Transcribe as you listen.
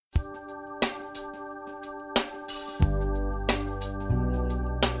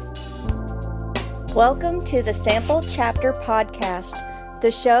Welcome to the Sample Chapter Podcast,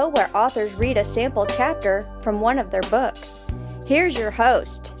 the show where authors read a sample chapter from one of their books. Here's your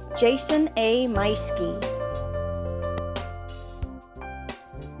host, Jason A. Meiske.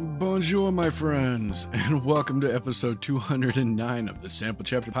 Bonjour, my friends, and welcome to episode 209 of the Sample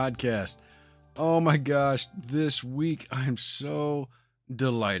Chapter Podcast. Oh my gosh, this week I am so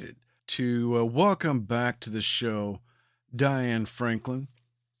delighted to welcome back to the show Diane Franklin.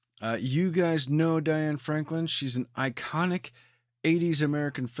 You guys know Diane Franklin. She's an iconic 80s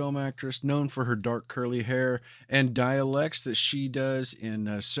American film actress known for her dark curly hair and dialects that she does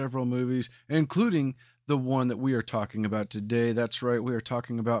in several movies, including the one that we are talking about today. That's right, we are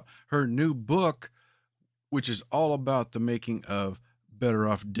talking about her new book, which is all about the making of Better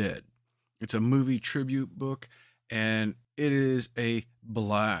Off Dead. It's a movie tribute book, and it is a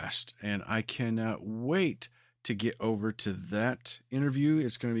blast, and I cannot wait to get over to that interview.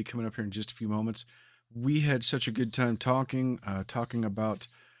 It's going to be coming up here in just a few moments. We had such a good time talking about,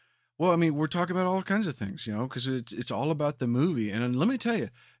 we're talking about all kinds of things, because it's all about the movie. And let me tell you,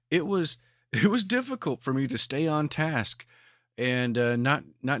 it was difficult for me to stay on task and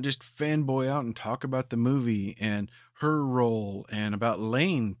not just fanboy out and talk about the movie and her role and about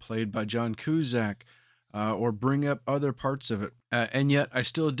Lane, played by John Cusack, or bring up other parts of it. And yet I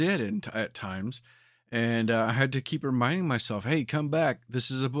still did at times. And I had to keep reminding myself, hey, come back. This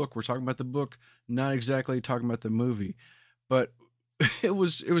is a book. We're talking about the book, not exactly talking about the movie. But it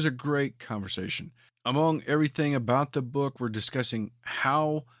was a great conversation. Among everything about the book, we're discussing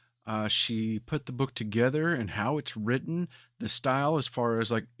how she put the book together and how it's written, the style as far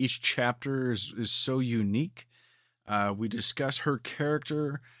as like each chapter is so unique. We discuss her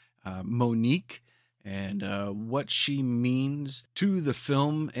character, Monique, and what she means to the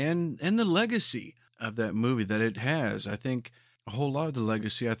film and the legacy of that movie that it has. I think a whole lot of the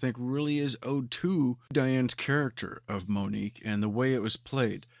legacy, really is owed to Diane's character of Monique and the way it was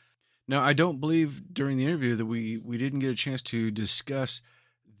played. Now, I don't believe during the interview that we didn't get a chance to discuss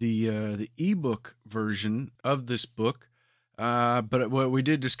the ebook version of this book, but we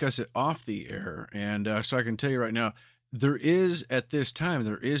did discuss it off the air, and so I can tell you right now, at this time,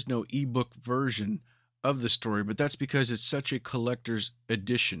 there is no ebook version of the story, but that's because it's such a collector's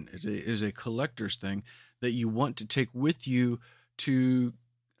edition. It is a collector's thing that you want to take with you to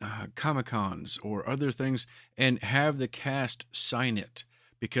Comic-Cons or other things and have the cast sign it,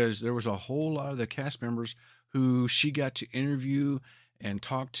 because there was a whole lot of the cast members who she got to interview and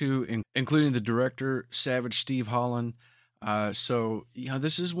talk to, including the director, Savage Steve Holland. So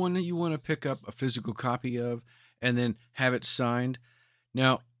this is one that you want to pick up a physical copy of and then have it signed.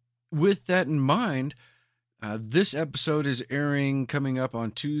 Now, with that in mind, this episode is coming up on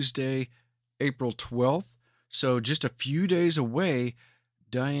Tuesday, April 12th. So just a few days away,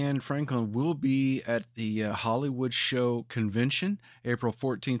 Diane Franklin will be at the Hollywood Show Convention, April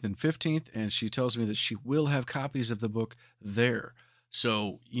 14th and 15th. And she tells me that she will have copies of the book there.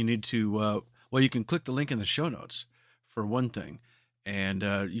 So you need to, you can click the link in the show notes for one thing. And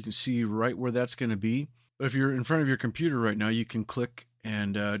you can see right where that's going to be. But if you're in front of your computer right now, you can click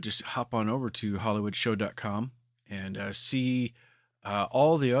and just hop on over to hollywoodshow.com and see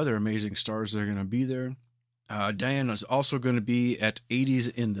all the other amazing stars that are going to be there. Diane is also going to be at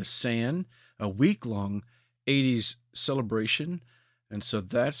 80s in the Sand, a week-long 80s celebration. And so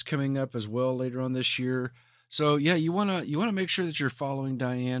that's coming up as well later on this year. So yeah, you want to make sure that you're following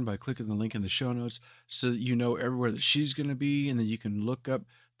Diane by clicking the link in the show notes so that you know everywhere that she's going to be, and then you can look up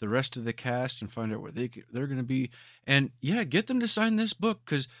the rest of the cast and find out where they're going to be. And yeah, get them to sign this book,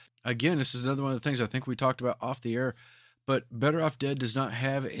 because again, this is another one of the things I think we talked about off the air, but Better Off Dead does not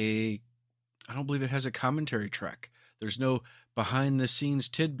have I don't believe it has a commentary track. There's no behind the scenes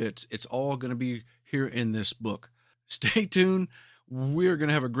tidbits. It's all going to be here in this book. Stay tuned. We're going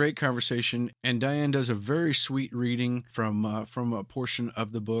to have a great conversation, and Diane does a very sweet reading from a portion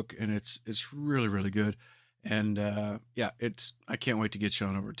of the book, and it's really, really good. And I can't wait to get you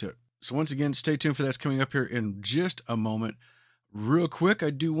on over to it. So once again, stay tuned for that's coming up here in just a moment. Real quick, I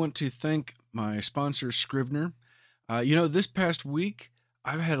do want to thank my sponsor, Scrivener. This past week,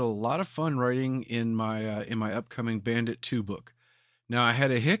 I've had a lot of fun writing in my upcoming Bandit 2 book. Now, I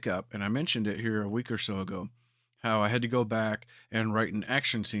had a hiccup, and I mentioned it here a week or so ago, how I had to go back and write an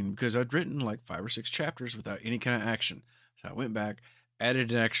action scene because I'd written like 5 or 6 chapters without any kind of action. So I went back,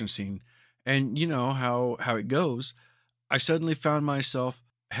 added an action scene. And you know how it goes. I suddenly found myself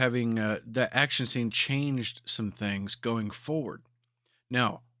having that action scene changed some things going forward.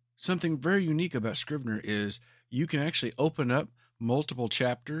 Now, something very unique about Scrivener is you can actually open up multiple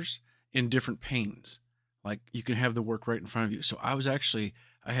chapters in different panes. Like you can have the work right in front of you. So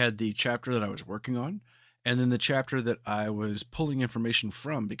I had the chapter that I was working on, and then the chapter that I was pulling information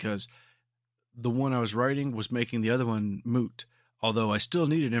from, because the one I was writing was making the other one moot, although I still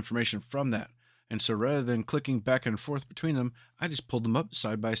needed information from that. And so rather than clicking back and forth between them, I just pulled them up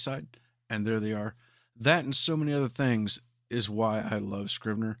side by side, and there they are. That and so many other things is why I love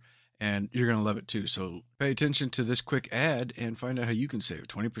Scrivener, and you're going to love it too. So pay attention to this quick ad and find out how you can save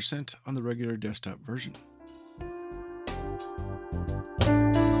 20% on the regular desktop version.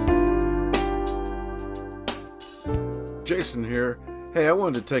 Jason here. Hey, I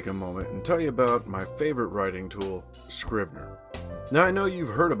wanted to take a moment and tell you about my favorite writing tool, Scrivener. Now, I know you've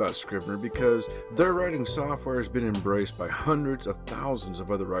heard about Scrivener because their writing software has been embraced by hundreds of thousands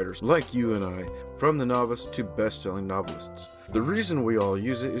of other writers like you and I, from the novice to best-selling novelists. The reason we all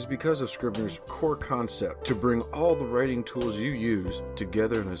use it is because of Scrivener's core concept to bring all the writing tools you use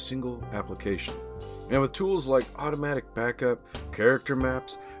together in a single application. And with tools like automatic backup, character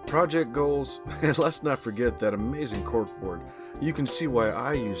maps, project goals, and let's not forget that amazing corkboard, you can see why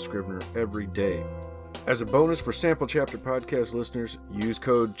I use Scrivener every day. As a bonus for Sample Chapter Podcast listeners, use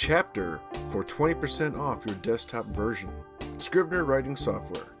code CHAPTER for 20% off your desktop version. Scrivener writing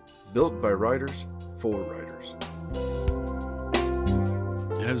software, built by writers for writers.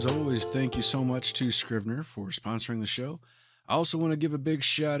 As always, thank you so much to Scrivener for sponsoring the show. I also want to give a big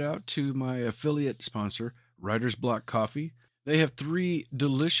shout out to my affiliate sponsor, Writer's Block Coffee. They have 3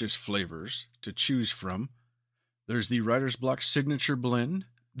 delicious flavors to choose from. There's the Writer's Block Signature Blend,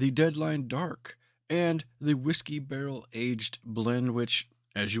 the Deadline Dark, and the Whiskey Barrel Aged Blend, which,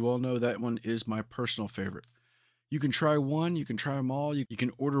 as you all know, that one is my personal favorite. You can try one, you can try them all, you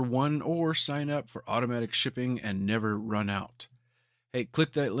can order one or sign up for automatic shipping and never run out. Hey,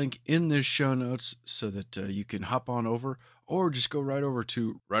 click that link in the show notes so that you can hop on over, or just go right over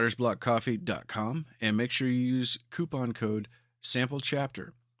to writersblockcoffee.com and make sure you use coupon code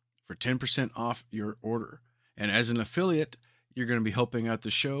SAMPLECHAPTER for 10% off your order. And as an affiliate, you're going to be helping out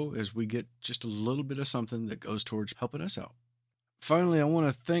the show as we get just a little bit of something that goes towards helping us out. Finally, I want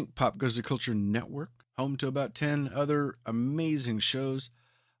to thank Pop Goes the Culture Network, home to about 10 other amazing shows,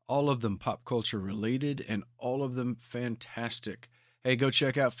 all of them pop culture related and all of them fantastic. Hey, go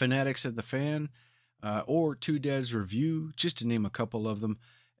check out Fanatics at the Fan or Two Dads Review, just to name a couple of them.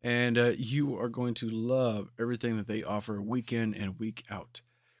 And you are going to love everything that they offer week in and week out.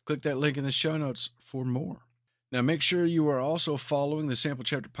 Click that link in the show notes for more. Now, make sure you are also following the Sample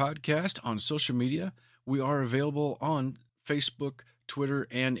Chapter Podcast on social media. We are available on Facebook, Twitter,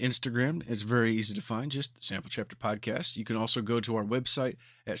 and Instagram. It's very easy to find, just Sample Chapter Podcast. You can also go to our website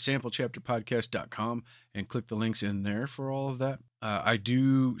at samplechapterpodcast.com and click the links in there for all of that. I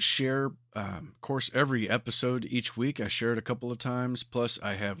do share, of course, every episode each week. I share it a couple of times. Plus,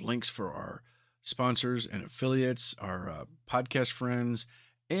 I have links for our sponsors and affiliates, our podcast friends,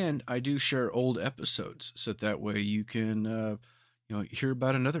 and I do share old episodes, so that way you can hear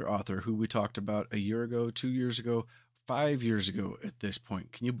about another author who we talked about a year ago, 2 years ago, 5 years ago at this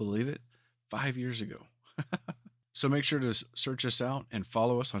point. Can you believe it? 5 years ago. So make sure to search us out and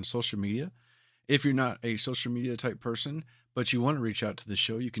follow us on social media. If you're not a social media type person, but you want to reach out to the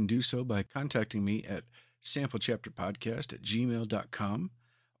show, you can do so by contacting me at samplechapterpodcast@gmail.com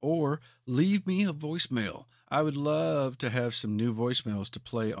or leave me a voicemail. I would love to have some new voicemails to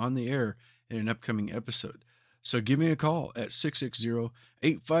play on the air in an upcoming episode. So give me a call at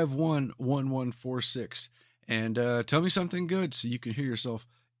 660-851-1146 and tell me something good so you can hear yourself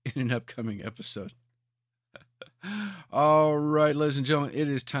in an upcoming episode. All right, ladies and gentlemen, it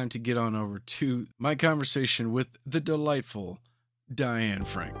is time to get on over to my conversation with the delightful Diane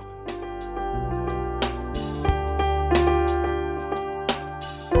Franklin.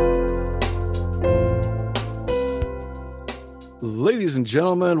 Ladies and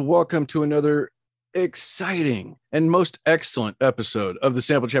gentlemen, welcome to another exciting and most excellent episode of the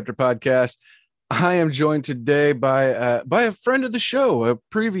Sample Chapter Podcast. I am joined today by a friend of the show, a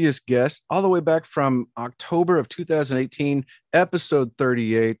previous guest, all the way back from October of 2018, episode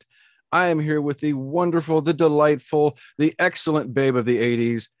 38. I am here with the wonderful, the delightful, the excellent babe of the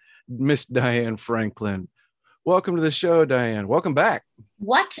 80s, Miss Diane Franklin. Welcome to the show, Diane. Welcome back.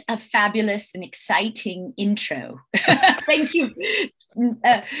 What a fabulous and exciting intro. Thank you.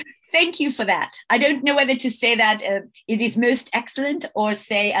 Thank you for that. I don't know whether to say that it is most excellent or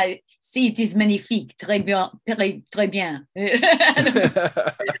say si it is magnifique. Très bien. Très bien.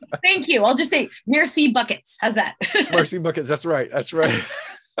 Thank you. I'll just say merci buckets. How's that? Merci buckets. That's right. That's right.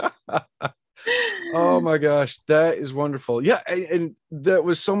 Oh my gosh, that is wonderful. Yeah, and that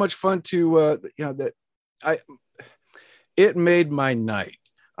was so much fun to it made my night.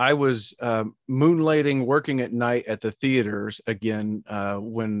 I was moonlighting, working at night at the theaters again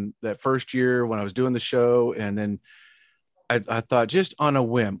when that first year when I was doing the show. And then I thought just on a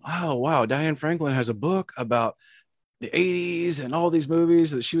whim, oh, wow, Diane Franklin has a book about the 80s and all these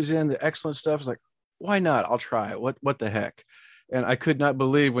movies that she was in, the excellent stuff. I was like, why not? I'll try it. What the heck? And I could not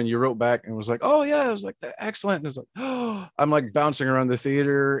believe when you wrote back and was like, oh yeah, it was like excellent. And it was like, oh, I'm like bouncing around the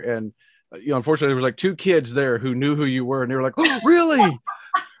theater. And, unfortunately there was like two kids there who knew who you were. And they were like, oh, really? And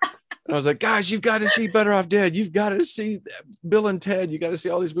I was like, guys, you've got to see Better Off Dead. You've got to see Bill and Ted. You got to see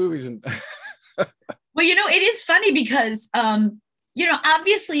all these movies. And well, it is funny because,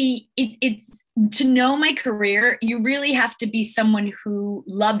 obviously it's to know my career, you really have to be someone who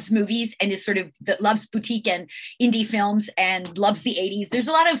loves movies and is that loves boutique and indie films and loves the 80s. There's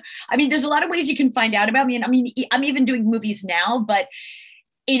a lot of ways you can find out about me. And I'm even doing movies now, but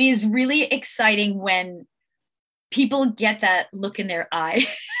it is really exciting when people get that look in their eye.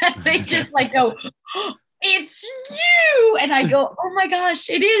 They just like go, oh, it's you. And I go, oh my gosh,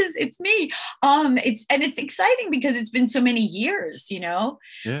 it's me. It's exciting because it's been so many years,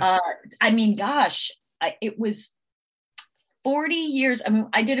 Yeah. It was 40 years.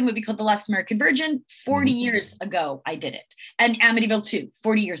 I did a movie called The Last American Virgin 40 years ago. I did it. And Amityville 2,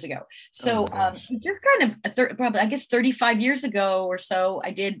 40 years ago. So it's just kind of probably, I guess 35 years ago or so,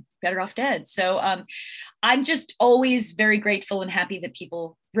 I did Better Off Dead. So I'm just always very grateful and happy that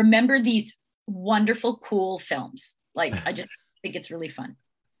people remember these wonderful, cool films. Like, I just think it's really fun.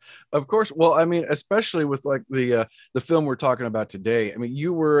 Of course. Well, especially with like the film we're talking about today,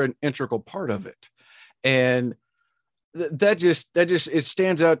 you were an integral part of it. And that just it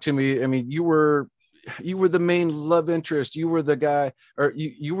stands out to me. You were the main love interest. You were the guy, or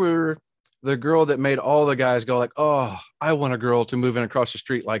you were the girl that made all the guys go like, oh, I want a girl to move in across the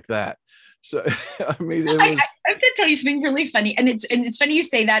street like that. So, it was... I'm going to tell you something really funny. And it's funny you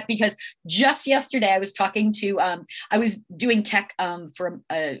say that because just yesterday I was talking to, I was doing tech for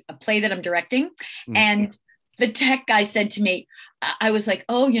a play that I'm directing. And the tech guy said to me, I was like,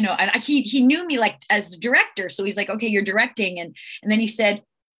 oh, and he knew me like as a director. So he's like, okay, you're directing. And then he said,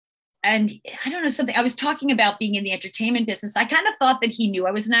 and I don't know, something, I was talking about being in the entertainment business. I kind of thought that he knew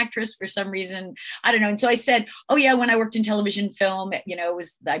I was an actress for some reason. I don't know. And so I said, oh yeah, when I worked in television film,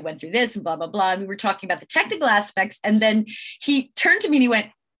 I went through this and blah, blah, blah. And we were talking about the technical aspects. And then he turned to me and he went,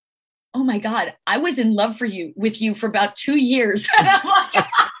 oh my God, I was in love with you for about 2 years.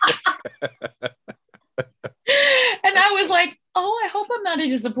 And I was like, oh, I hope I'm not a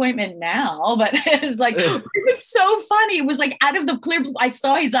disappointment now. But it was like, it was so funny. It was like out of the clear blue, I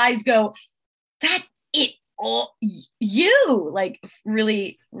saw his eyes go, that it all you, like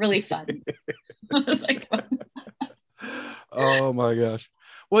really, really fun. It was like fun. Oh my gosh.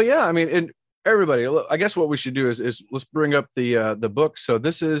 Well, yeah, and everybody, I guess what we should do is let's bring up the book. So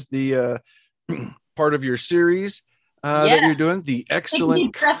this is the part of your series that you're doing, the excellent... Take a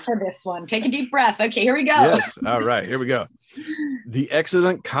deep breath for this one. Take a deep breath. Okay, here we go. Yes. All right, here we go. The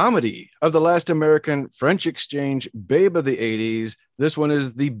excellent comedy of the last American French exchange babe of the 80s. This one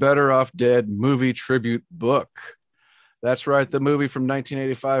is the Better Off Dead movie tribute book. That's right, the movie from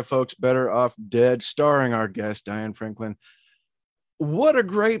 1985, folks, Better Off Dead, starring our guest, Diane Franklin. What a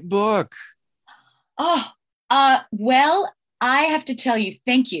great book. Oh, well, I have to tell you,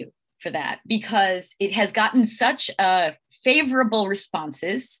 thank you for that, because it has gotten such favorable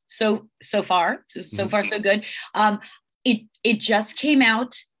responses so far. So far, so good. It just came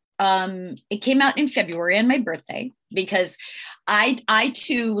out. It came out in February on my birthday, because I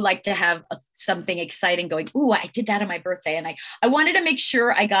too like to have something exciting going. Ooh, I did that on my birthday, and I wanted to make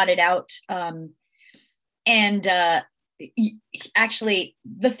sure I got it out. Actually,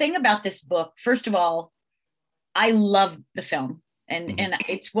 the thing about this book, first of all, I love the film. And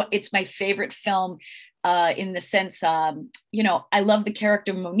it's my favorite film in the sense, I love the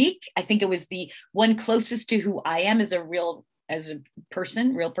character Monique. I think it was the one closest to who I am as a real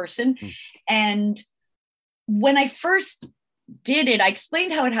person. And when I first did it, I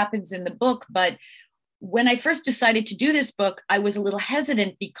explained how it happens in the book, but when I first decided to do this book, I was a little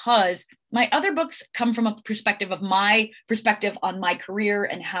hesitant because my other books come from a perspective of my perspective on my career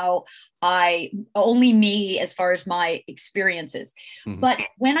and how only me as far as my experiences. But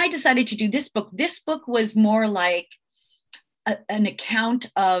when I decided to do this book was more like an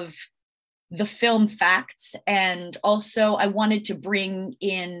account of the film facts. And also I wanted to bring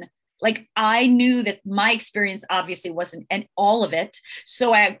in, like, I knew that my experience obviously wasn't all of it.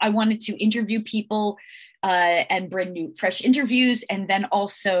 So I wanted to interview people and bring new, fresh interviews, and then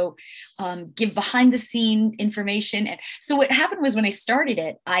also give behind the scene information. And so what happened was, when I started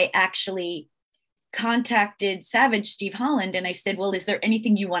it, I actually contacted Savage, Steve Holland, and I said, well, is there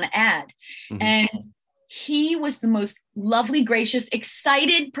anything you want to add? Mm-hmm. And he was the most lovely, gracious,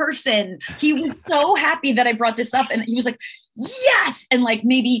 excited person. He was so happy that I brought this up. And he was like, yes. And like,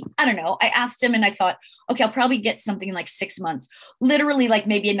 maybe, I don't know, I asked him and I thought, okay, I'll probably get something in like 6 months. Literally, like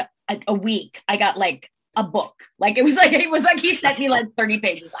maybe in a week, I got like a book. Like it was like he sent me like 30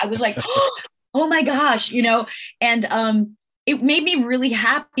 pages. I was like, oh my gosh, you know, and it made me really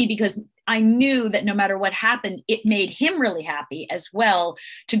happy because I knew that no matter what happened, it made him really happy as well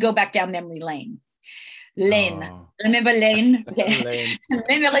to go back down memory lane. Remember Lane? Lane.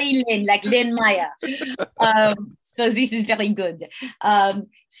 Memory lane, like Lane Maya. So this is very good.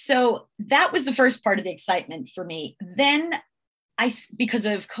 So that was the first part of the excitement for me. Then because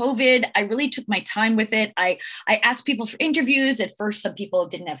of COVID, I really took my time with it. I asked people for interviews. At first, some people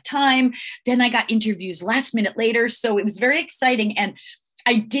didn't have time. Then I got interviews last minute later. So it was very exciting. And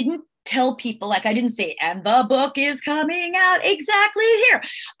I didn't tell people, like I didn't say, and the book is coming out exactly here.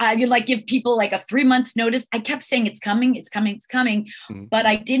 You like give people like a 3 months notice. I kept saying it's coming, it's coming, it's coming. Mm-hmm. But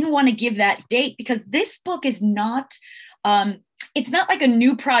I didn't want to give that date because this book is not, it's not like a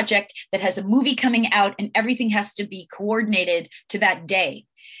new project that has a movie coming out and everything has to be coordinated to that day.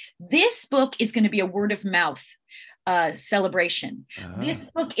 This book is going to be a word of mouth celebration. This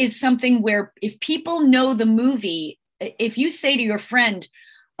book is something where if people know the movie, if you say to your friend,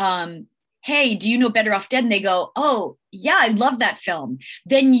 hey, do you know Better Off Dead? And they go, oh, yeah, I love that film.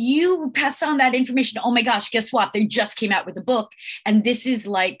 Then you pass on that information. Oh my gosh, guess what? They just came out with a book. And this is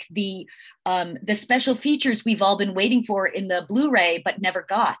like the special features we've all been waiting for in the Blu-ray, but never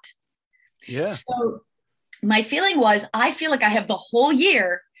got. Yeah. So my feeling was, I feel like I have the whole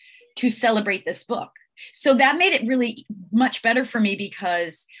year to celebrate this book. So that made it really much better for me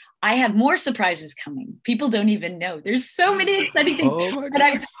because I have more surprises coming. People don't even know. There's so many exciting things. Oh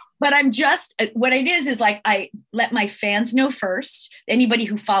my but I'm just, what it is like, I let my fans know first, anybody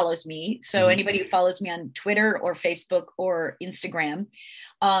who follows me. So anybody who follows me on Twitter or Facebook or Instagram.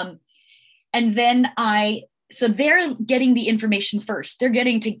 And then so they're getting the information first. They're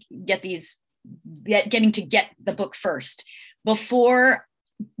getting to get the book first before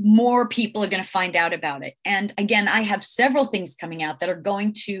more people are going to find out about it. And again, I have several things coming out that are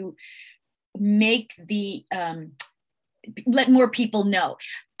going to make let more people know.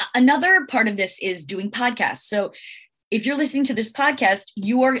 Another part of this is doing podcasts. So if you're listening to this podcast,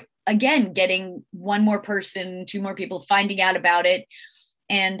 you are again getting one more person, two more people finding out about it.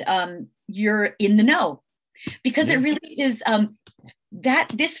 And you're in the know because it really is that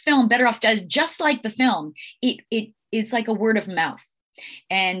this film Better Off does just like the film. It is like a word of mouth.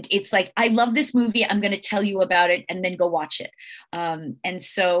 And it's like, I love this movie. I'm going to tell you about it and then go watch it. And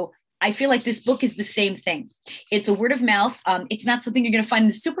so I feel like this book is the same thing. It's a word of mouth. It's not something you're going to find in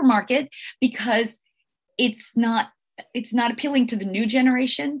the supermarket because it's not appealing to the new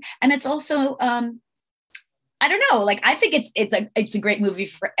generation. And it's also, I don't know, like, I think it's a great movie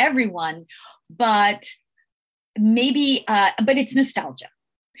for everyone, but maybe, but it's nostalgia.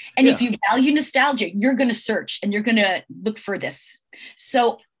 And if you value nostalgia, you're going to search and you're going to look for this.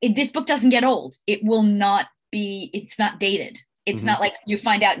 So this book doesn't get old. It will not be, it's not dated. It's not like you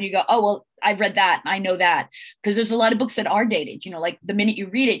find out and you go, oh, well, I've read that. I know that. Because there's a lot of books that are dated, like the minute you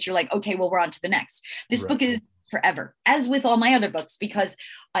read it, you're like, okay, well, we're on to the next. This book is forever, as with all my other books, because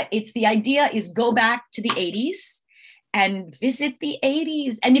it's the idea is go back to the 80s and visit the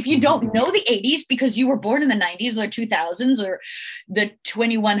 80s. And if you don't know the 80s because you were born in the 90s or 2000s or the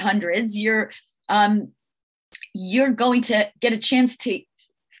 2100s, you're going to get a chance to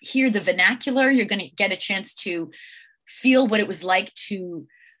hear the vernacular. You're going to get a chance to feel what it was like to,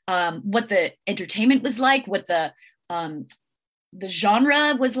 what the entertainment was like, what the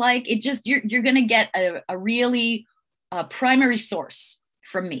genre was like. It just, you're going to get a really primary source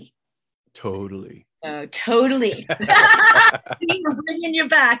from me. Totally. Totally. We're bringing you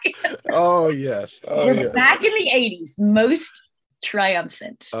back. Oh, yes. We're back in the 80s, most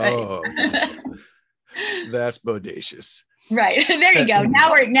triumphant. Oh, that's bodacious. Right. There you go.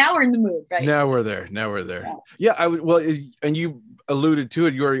 Now we're in the mood, right? Now we're there. Yeah, I would, well, and you alluded to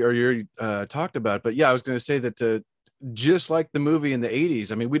it, you talked about it, but yeah, I was going to say that just like the movie in the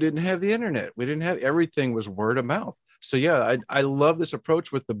 80s, I mean, we didn't have the internet. We didn't have, everything was word of mouth. So yeah, I love this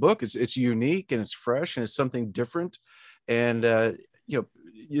approach with the book. It's unique and it's fresh and it's something different. And,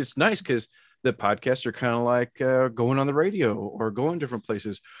 it's nice because the podcasts are kind of like going on the radio or going different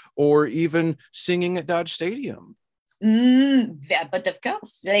places or even singing at Dodge Stadium. But of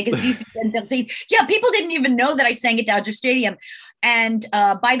course, like yeah, people didn't even know that I sang at Dodger Stadium. And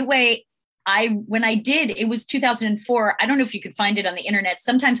by the way, when I did, it was 2004. I don't know if you could find it on the internet.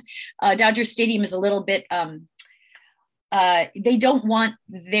 Sometimes Dodger Stadium is a little bit, they don't want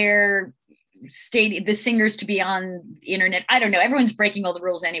the singers to be on the internet. I don't know. Everyone's breaking all the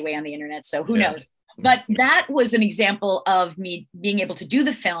rules anyway on the internet. So who knows? But that was an example of me being able to do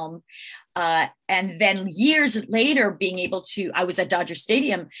the film. And then years later I was at Dodger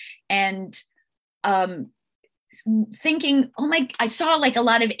Stadium and thinking, I saw like a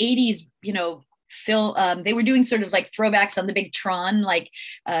lot of 80s, film. They were doing sort of like throwbacks on the big Tron,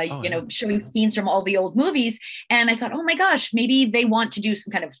 showing scenes from all the old movies. And I thought, oh my gosh, maybe they want to do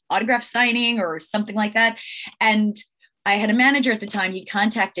some kind of autograph signing or something like that. And I had a manager at the time. He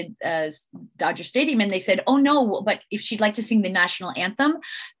contacted Dodger Stadium and they said, oh no, but if she'd like to sing the national anthem,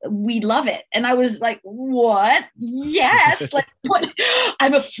 we'd love it. And I was like, what? Yes. Like, what?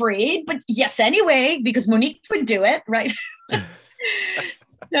 I'm afraid, but yes, anyway, because Monique would do it. Right.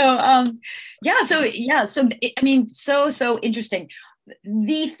 So interesting.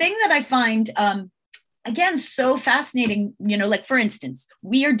 The thing that I find, again, so fascinating, like for instance,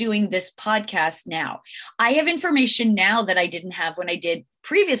 we are doing this podcast now. I have information now that I didn't have when I did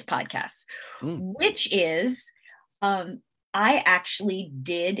previous podcasts, which is I actually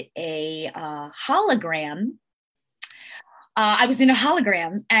did a hologram. I was in a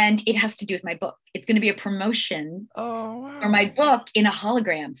hologram and it has to do with my book. It's going to be a promotion for my book in a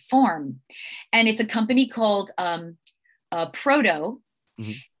hologram form. And it's a company called Proto.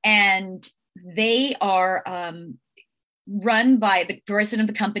 Mm-hmm. And they are run by the president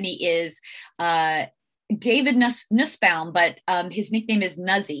of the company is David Nussbaum, but his nickname is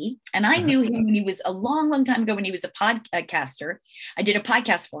Nuzzy. And I knew him when he was a long, long time ago when he was a podcaster. I did a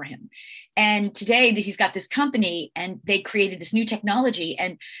podcast for him. And today he's got this company and they created this new technology.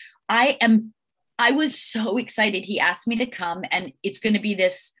 And I was so excited. He asked me to come and it's going to be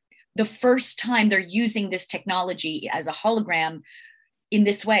the first time they're using this technology as a hologram in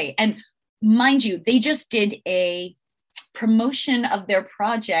this way. And mind you, they just did a promotion of their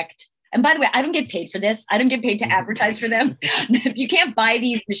project. And by the way, I don't get paid for this. I don't get paid to advertise for them. You can't buy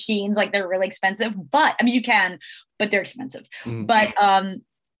these machines, like they're really expensive, but I mean, you can, but they're expensive. Mm-hmm. But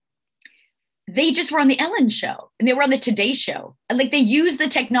they just were on the Ellen show and they were on the Today Show. And like they use the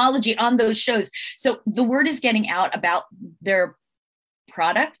technology on those shows. So the word is getting out about their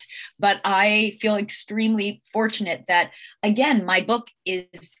product, but I feel extremely fortunate that, again, my book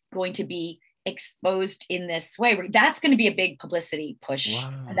is going to be exposed in this way. That's going to be a big publicity push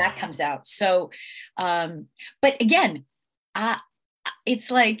when that comes out. So, but again,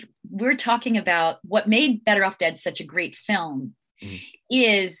 it's like we're talking about what made Better Off Dead such a great film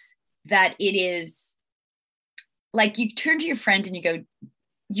is that it is like you turn to your friend and you go,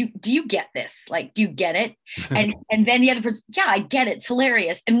 do you get this? Like, do you get it? And then the other person, yeah, I get it. It's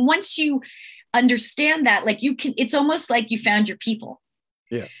hilarious. And once you understand that, like it's almost like you found your people.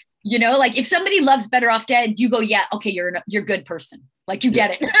 Yeah. Like if somebody loves Better Off Dead, you go, yeah, okay, you're a good person. Like you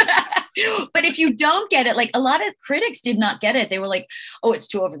get it. But if you don't get it, like a lot of critics did not get it. They were like, oh, it's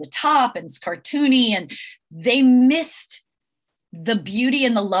too over the top and it's cartoony. And they missed the beauty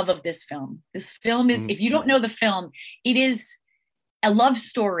and the love of this film. This film is, if you don't know the film, it is a love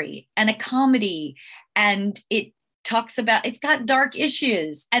story and a comedy. And it talks about, it's got dark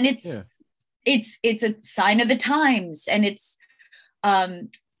issues and it's a sign of the times. And it's a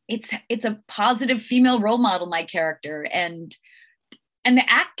positive female role model, my character. And the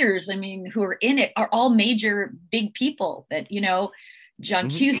actors, I mean, who are in it are all major big people that, John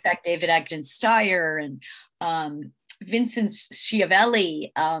Cusack, David Agnew Steyer, and Vincent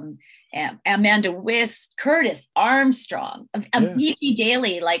Schiavelli, Amanda Wist, Curtis Armstrong, B.G.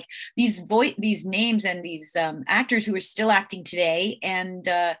 Daly, like these names and these actors who are still acting today and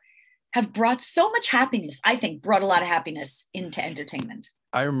have brought so much happiness, I think brought a lot of happiness into entertainment.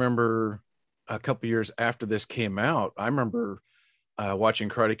 I remember a couple years after this came out, I remember watching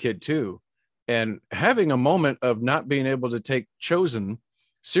Karate Kid 2 and having a moment of not being able to take Chosen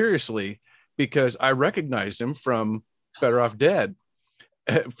seriously because I recognized him from Better Off Dead,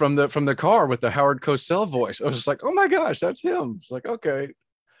 from the car with the Howard Cosell voice. I was just like, oh my gosh, that's him. It's like, okay.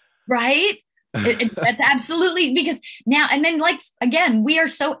 Right. That's absolutely, because now, and then like, again, we are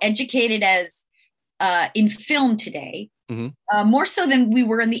so educated as in film today, more so than we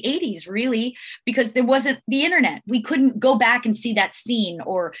were in the 80s, really, because there wasn't the internet. We couldn't go back and see that scene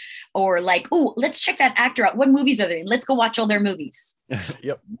or like, oh, let's check that actor out. What movies are they in? Let's go watch all their movies.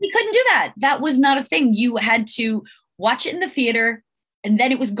 Yep. We couldn't do that. That was not a thing. You had to watch it in the theater and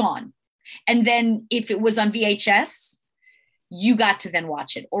then it was gone. And then if it was on VHS, you got to then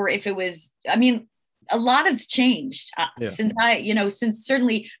watch it. Or if it was, I mean, a lot has changed since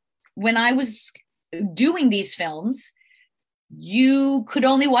certainly when I was doing these films, you could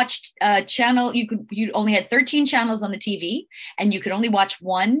only watch a channel. You only had 13 channels on the TV, and you could only watch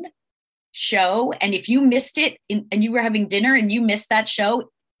one show. And if you missed it and you were having dinner and you missed that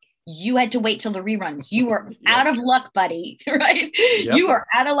show, you had to wait till the reruns. You were out of luck, buddy, right? Yep. You were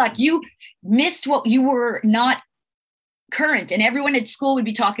out of luck. You missed what you were not current, and everyone at school would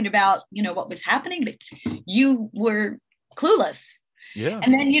be talking about, what was happening, but you were clueless. Yeah.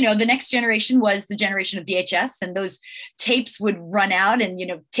 And then, the next generation was the generation of VHS, and those tapes would run out, and,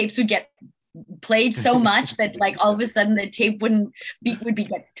 tapes would get played so much that like all of a sudden the tape would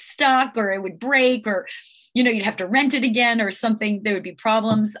get stuck, or it would break, or, you'd have to rent it again or something. There would be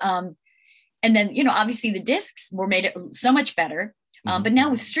problems. And then, obviously the discs were made it so much better. But now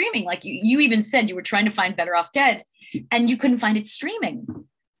with streaming, like you even said, you were trying to find Better Off Dead and you couldn't find it streaming.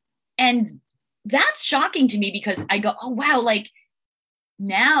 And that's shocking to me, because I go, oh, wow, like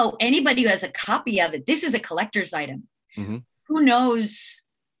now anybody who has a copy of it, this is a collector's item. Mm-hmm. Who knows,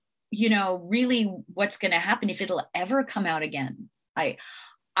 really what's going to happen, if it'll ever come out again.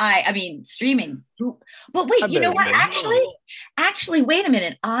 I mean, streaming. But wait, you know what? Actually, wait a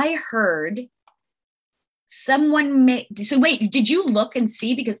minute. I heard someone so wait, did you look and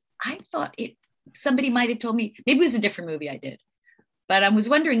see? Because I thought somebody might have told me, maybe it was a different movie I did, but I was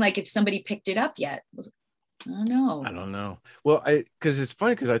wondering like if somebody picked it up yet. I don't know. Well, because it's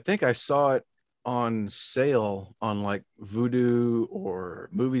funny, because I think I saw it on sale on like Vudu or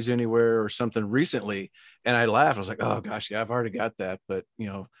Movies Anywhere or something recently, and I laughed. I was like, oh gosh, yeah, I've already got that, but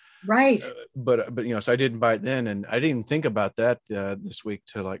right. But so I didn't buy it then, and I didn't think about that this week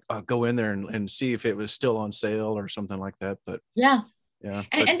to like go in there and see if it was still on sale or something like that. But yeah.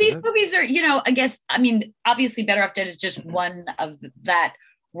 And these movies are, I guess, I mean, obviously Better Off Dead is just one of that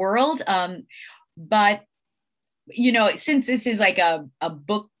world. But since this is like a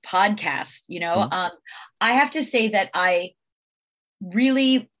book podcast, I have to say that I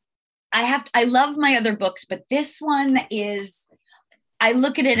love my other books, but this one is, I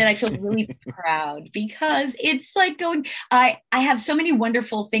look at it and I feel really proud, because it's like I have so many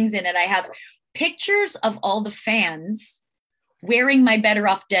wonderful things in it. I have pictures of all the fans wearing my Better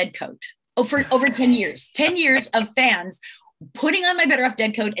Off Dead coat for over 10 years, 10 years of fans putting on my Better Off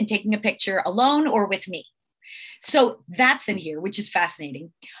Dead coat and taking a picture alone or with me. So that's in here, which is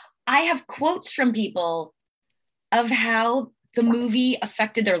fascinating. I have quotes from people of how the movie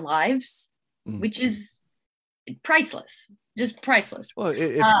affected their lives, which is priceless, just priceless. Well,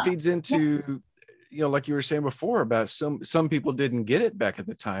 it feeds into, like you were saying before about some people didn't get it back at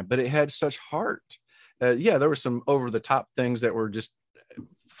the time, but it had such heart. There were some over the top things that were just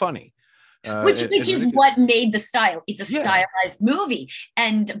funny. Which is what made the style. It's a stylized movie.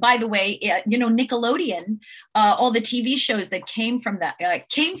 And by the way, Nickelodeon, all the TV shows that came from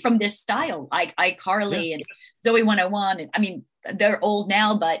this style, like iCarly and Zoe 101. And I mean, they're old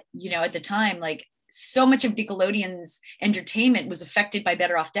now, but at the time, like so much of Nickelodeon's entertainment was affected by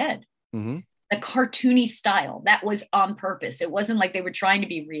Better Off Dead. Mm-hmm. The cartoony style that was on purpose. It wasn't like they were trying to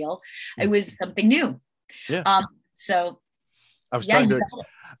be real. It was something new. Yeah. So I was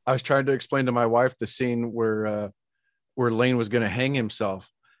trying to explain to my wife the scene where Lane was going to hang himself.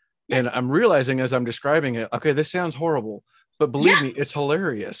 Yeah. And I'm realizing as I'm describing it, okay, this sounds horrible, but believe me, it's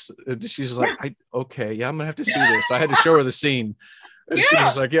hilarious. She's like, I'm going to have to see this. I had to show her the scene. And she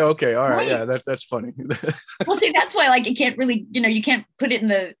was like, yeah, okay. All right. Yeah, that's funny. Well, see, that's why like, you can't really, you can't put it in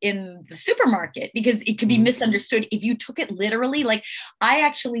the supermarket, because it could be misunderstood if you took it literally. Like I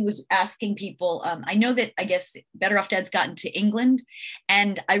actually was asking people, I know that I guess Better Off Dead's gotten to England,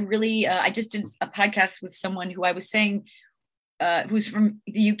 and I really, I just did a podcast with someone who I was saying, who's from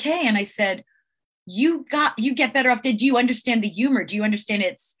the UK. And I said, you get Better Off Dead. Do you understand the humor? Do you understand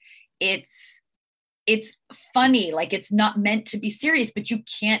it's funny, like it's not meant to be serious, but you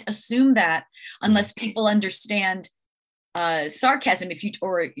can't assume that unless people understand sarcasm,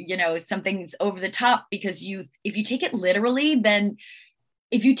 something's over the top, because if you take it literally,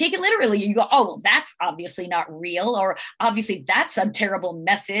 you go, oh, well, that's obviously not real, or obviously that's a terrible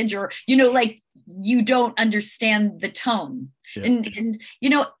message, or like you don't understand the tone. Yeah. And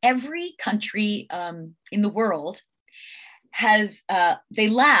every country in the world has they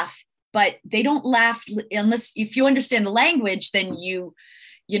laugh, but they don't laugh unless if you understand the language, then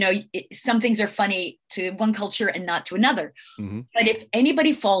some things are funny to one culture and not to another. Mm-hmm. But if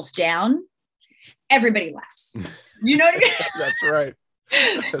anybody falls down, everybody laughs. You know what I mean? That's right.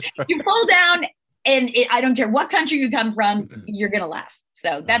 You fall down, and I don't care what country you come from, you're going to laugh.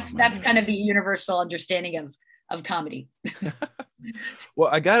 So that's kind of the universal understanding of comedy. Well,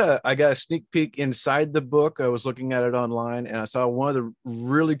 I got a sneak peek inside the book. I was looking at it online, and I saw one of the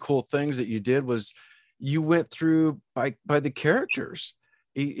really cool things that you did was you went through by the characters.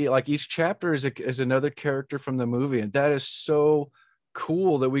 Like each chapter is another character from the movie, and that is so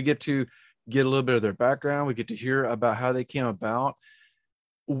cool that we get to get a little bit of their background. We get to hear about how they came about.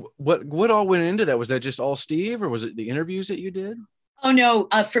 What all went into that? Was that just all Steve, or was it the interviews that you did? Oh no,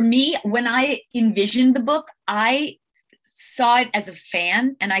 for me, when I envisioned the book, I saw it as a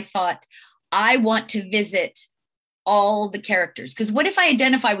fan, and I thought, I want to visit all the characters, because what if I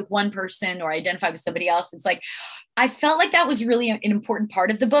identify with one person or identify with somebody else? It's like, I felt like that was really an important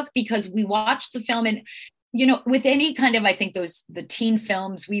part of the book, because we watched the film, and with any kind of, I think the teen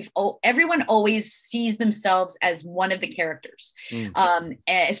films, everyone always sees themselves as one of the characters,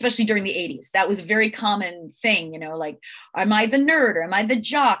 especially during the 80s. That was a very common thing, like, am I the nerd, or am I the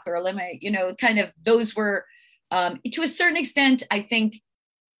jock, or am I, kind of, those were, to a certain extent, I think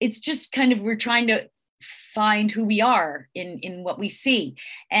it's just kind of, we're trying to find who we are in what we see.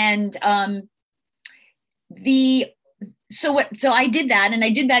 And so I did that, and I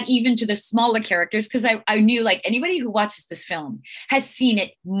did that even to the smaller characters, because I knew, like, anybody who watches this film has seen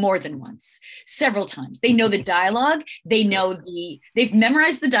it more than once, several times. They know the dialogue, they've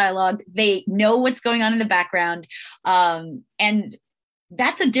memorized the dialogue, they know what's going on in the background, and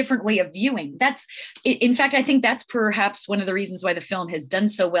that's a different way of viewing. In fact, I think that's perhaps one of the reasons why the film has done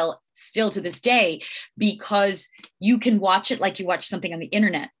so well still to this day, because you can watch it like you watch something on the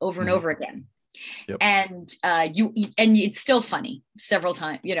internet over and over again. Yep. And it's still funny several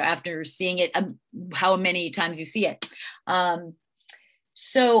times, after seeing it, how many times you see it.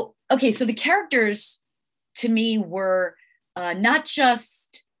 So the characters to me were not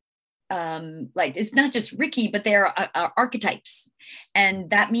just it's not just Ricky, but they're archetypes. And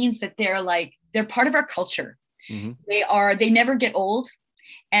that means that they're part of our culture. Mm-hmm. They never get old.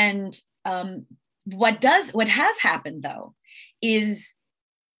 And what has happened though, is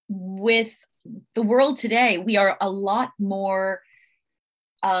with the world today, we are a lot more,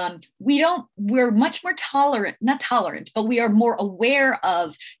 we're much more not tolerant, but we are more aware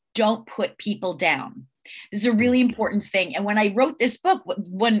of, don't put people down. This is a really important thing. And when I wrote this book,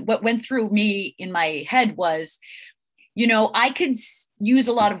 what went through me in my head was, I could use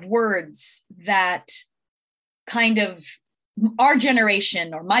a lot of words that kind of our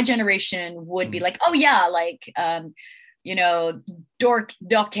generation or my generation would be like, oh yeah, like,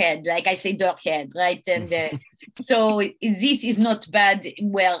 dorkhead, like I say dorkhead, right? And so this is not bad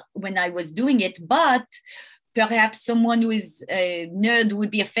when I was doing it, but perhaps someone who is a nerd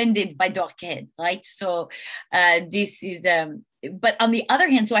would be offended by dorkhead, right? So this is, but on the other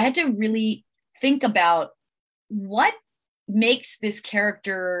hand, so I had to really think about what makes this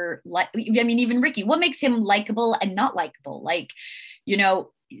character, even Ricky, what makes him likable and not likable? Like,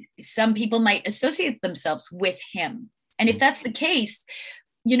 some people might associate themselves with him. And if that's the case,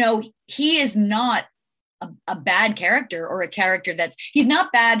 he is not a bad character, or a character he's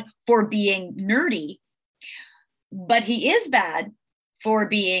not bad for being nerdy, but he is bad for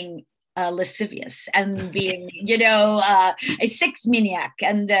being lascivious and being, a sex maniac,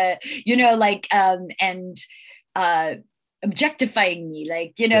 and, objectifying me,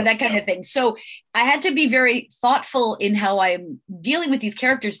 like, that kind of thing. So I had to be very thoughtful in how I'm dealing with these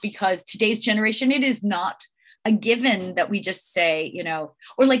characters, because today's generation, it is not a given that we just say,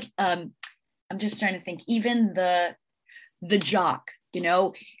 or like, I'm just trying to think, even the jock,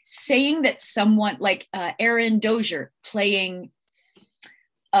 saying that someone like Aaron Dozier playing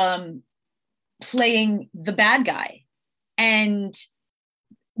the bad guy, and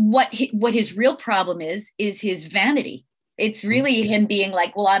what his real problem is his vanity. It's really him being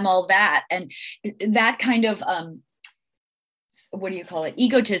like, well, I'm all that, and that kind of what do you call it,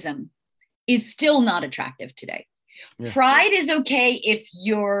 egotism, is still not attractive today. Yeah. Pride is okay if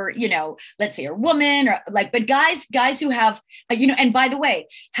you're, let's say a woman, or like, but guys who have, and by the way,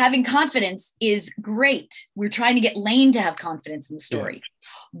 having confidence is great. We're trying to get Lane to have confidence in the story. Yeah.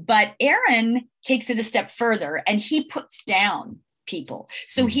 But Aaron takes it a step further, and he puts down people.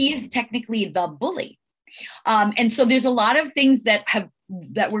 So he is technically the bully. And so there's a lot of things that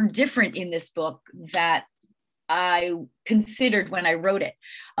were different in this book that I considered when I wrote it.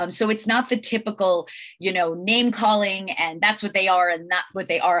 So it's not the typical, name calling and that's what they are and not what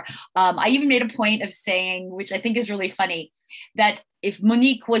they are. I even made a point of saying, which I think is really funny, that if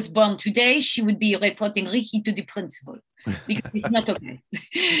Monique was born today, she would be reporting Ricky to the principal, because it's not okay.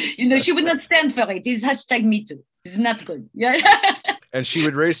 She would not stand for it. It's #MeToo. It's not good. Yeah. And she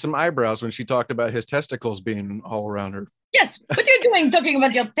would raise some eyebrows when she talked about his testicles being all around her. Yes, what are you doing talking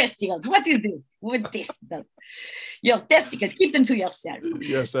about your testicles? What is this? What testicles? Your testicles, keep them to yourself.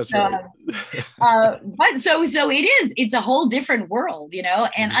 Yes, that's right. But so it's a whole different world, you know,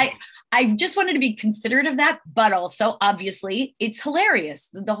 and I just wanted to be considerate of that, but also obviously it's hilarious.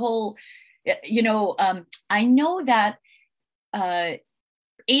 The whole, you know, I know that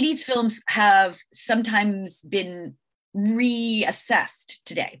 80s films have sometimes been reassessed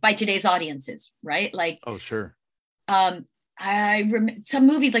today by today's audiences, right? Like, oh, sure. I remember some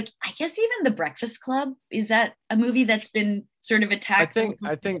movies, like I guess even The Breakfast Club, is that a movie that's been sort of attacked?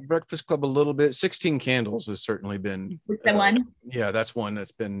 I think Breakfast Club a little bit. 16 Candles has certainly been the one. Yeah, that's one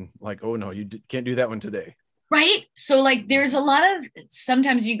that's been like, oh no, can't do that one today. Right. So like, there's a lot of,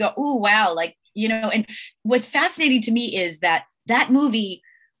 sometimes you go, oh wow, like, you know, and what's fascinating to me is that movie,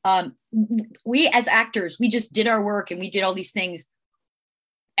 we as actors, we just did our work and we did all these things,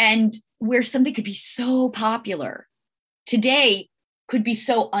 and where something could be so popular today could be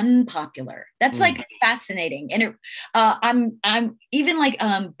so unpopular. That's like fascinating. And I'm even like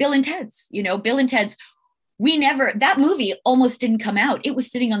Bill and Ted's, you know, Bill and Ted's, that movie almost didn't come out. It was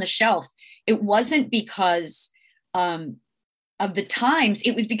sitting on the shelf. It wasn't because of the times.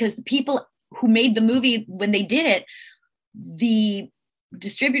 It was because the people who made the movie, when they did it, the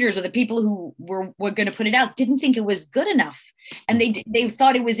distributors or the people who were going to put it out didn't think it was good enough, and they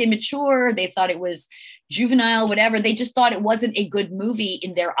thought it was immature, they thought it was juvenile, whatever. They just thought it wasn't a good movie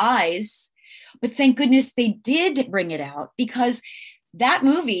in their eyes. But thank goodness they did bring it out, because that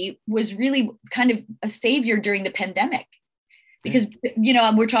movie was really kind of a savior during the pandemic. Because, you know,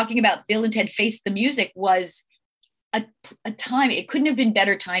 we're talking about Bill and Ted Face the Music was a time, it couldn't have been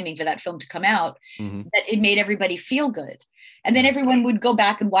better timing for that film to come out, that it made everybody feel good. And then everyone would go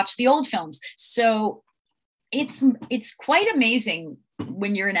back and watch the old films. So it's quite amazing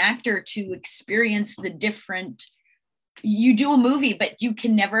when you're an actor to experience the different, you do a movie, but you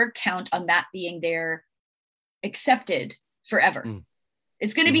can never count on that being there accepted forever.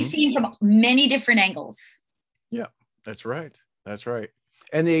 It's going to be seen from many different angles. Yeah, that's right. That's right.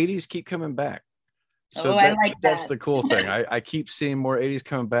 And the 80s keep coming back. So I like that's the cool thing. I keep seeing more 80s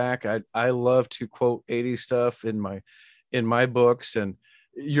coming back. I love to quote 80s stuff in my books. And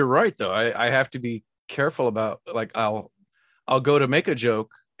you're right, though. I have to be careful about, like, I'll go to make a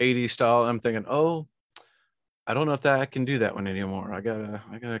joke 80s style, and I'm thinking, oh, I don't know if I can do that one anymore. I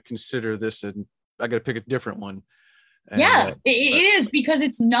gotta consider this, and I gotta pick a different one. And, it is, because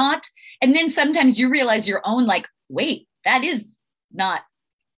it's not. And then sometimes you realize your own, like, wait, that is not.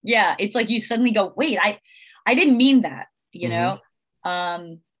 Yeah, it's like you suddenly go, wait, I didn't mean that, you know?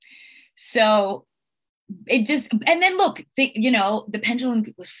 So it just, and then look, you know, the pendulum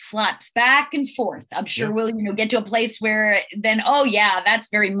flaps back and forth. I'm sure we'll, you know, get to a place where then, oh yeah, that's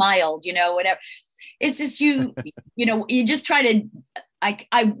very mild, you know, whatever. It's just you know, you just try to,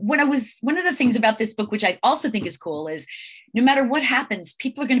 one of the things about this book, which I also think is cool, is no matter what happens,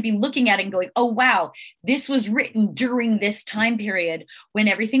 people are going to be looking at it and going, oh, wow, this was written during this time period when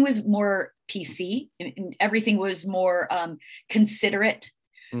everything was more PC and everything was more considerate.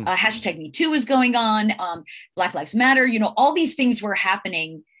 Hashtag Me Too was going on. Black Lives Matter, you know, all these things were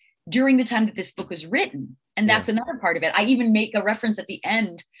happening during the time that this book was written. And that's another part of it. I even make a reference at the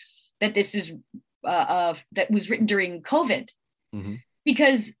end that this is that was written during COVID.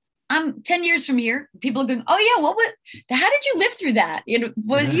 Because I'm 10 years from here, people are going, oh yeah, how did you live through that? You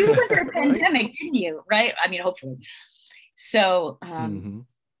know, you under a pandemic, didn't you? Right? I mean, hopefully. So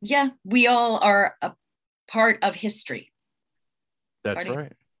yeah, we all are a part of history. That's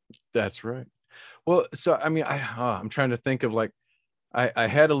right. That's right. Well, so I mean, I'm trying to think of, like, I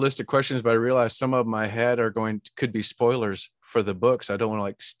had a list of questions, but I realized some of them I had could be spoilers for the books. I don't want to,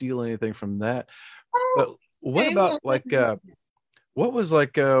 like, steal anything from that. But what about, like, what was,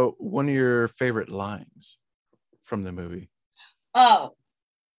 like, one of your favorite lines from the movie? Oh,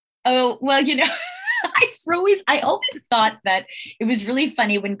 well, you know, I always thought that it was really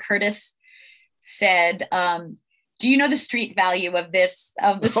funny when Curtis said, do you know the street value of this?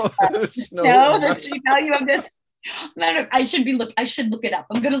 The street value of this. I should look it up.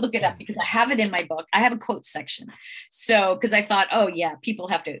 I'm going to look it up because I have it in my book. I have a quote section. So, because I thought, oh yeah, people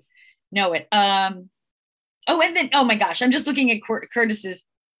have to know it. And then, oh my gosh, I'm just looking at Curtis's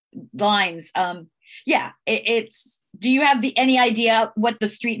lines. It's, do you have any idea what the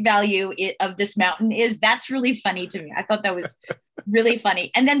street value of this mountain is? That's really funny to me. I thought that was really funny.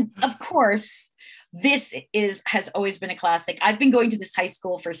 And then, of course, this has always been a classic. I've been going to this high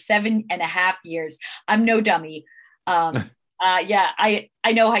school for 7.5 years. I'm no dummy. I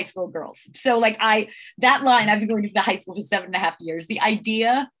know high school girls. So like that line, I've been going to the high school for 7.5 years. The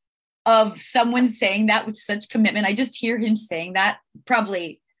idea of someone saying that with such commitment. I just hear him saying that,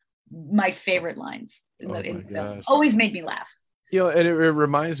 probably my favorite lines in the film. Always made me laugh. And it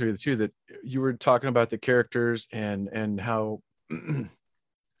reminds me too that you were talking about the characters and how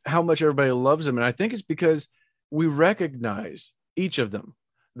how much everybody loves them, and I think it's because we recognize each of them,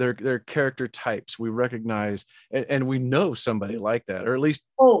 their character types. We recognize and we know somebody like that, or at least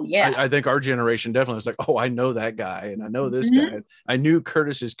I think our generation definitely was like, oh, I know that guy, and I know this guy. I knew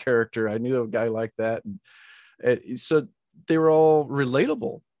Curtis's character. I knew a guy like that, and so they were all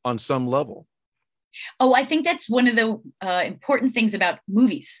relatable on some level. Oh, I think that's one of the important things about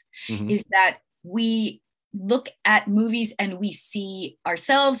movies is that we look at movies and we see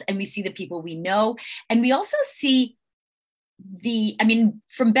ourselves and we see the people we know. And we also see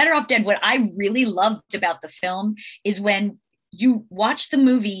from Better Off Dead, what I really loved about the film is when you watch the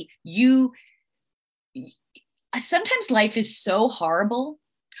movie, sometimes life is so horrible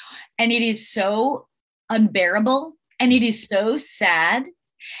and it is so unbearable and it is so sad.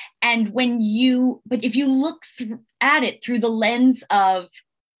 And but if you look at it through the lens of,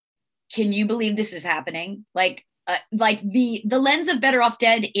 can you believe this is happening? Like the lens of Better Off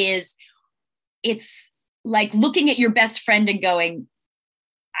Dead it's like looking at your best friend and going,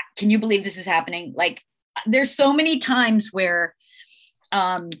 can you believe this is happening? Like there's so many times where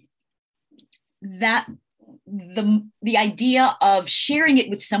that the idea of sharing it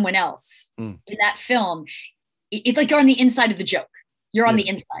with someone else in that film, it's like you're on the inside of the joke. You're on the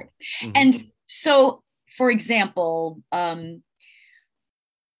inside. And so, for example, the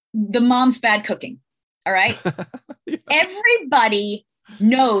mom's bad cooking. All right. Everybody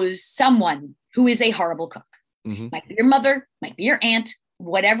knows someone who is a horrible cook. Might be your mother, might be your aunt,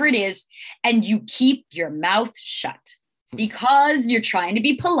 whatever it is. And you keep your mouth shut because you're trying to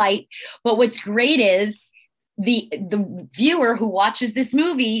be polite. But what's great is the viewer who watches this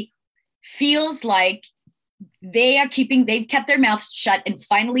movie feels like they've kept their mouths shut, and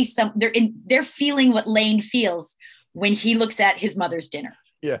finally they're feeling what Lane feels when he looks at his mother's dinner.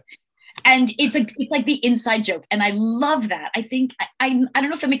 Yeah. And it's like the inside joke. And I love that. I think I don't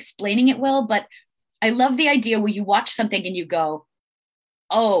know if I'm explaining it well, but I love the idea where you watch something and you go,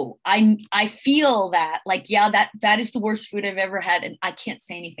 oh, I feel that, like, yeah, that is the worst food I've ever had. And I can't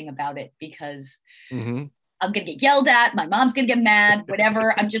say anything about it because I'm going to get yelled at. My mom's going to get mad,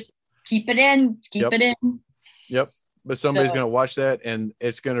 whatever. I'm just keep it in. Yep. But somebody's going to watch that and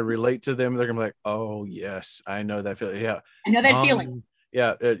it's going to relate to them. They're going to be like, oh yes, I know that feeling. Yeah. I know that feeling.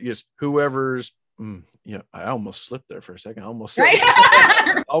 Yeah. Yes. Whoever's, I almost slipped there for a second. I almost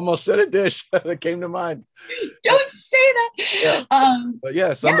said a dish that came to mind. Don't say that. Yeah. But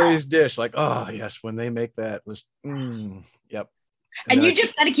yeah, somebody's dish, like, oh yes, when they make that was, yep. And you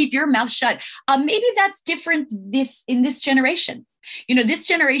just got to keep your mouth shut. Maybe that's different in this generation. This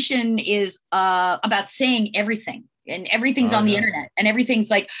generation is about saying everything, and everything's on the internet, and everything's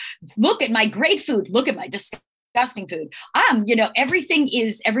like, look at my great food, look at my disgusting food.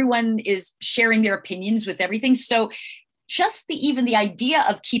 Everyone is sharing their opinions with everything. So just even the idea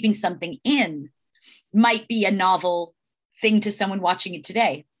of keeping something in might be a novel thing to someone watching it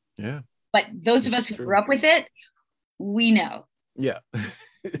today. Yeah. But those of us who grew up with it, we know. Yeah.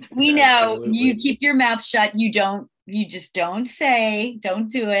 We know. Absolutely. You keep your mouth shut. You just don't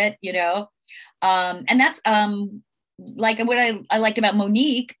do it, and that's like what I liked about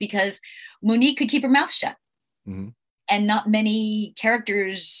Monique, because Monique could keep her mouth shut. And not many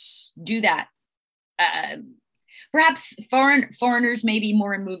characters do that. Perhaps foreigners, maybe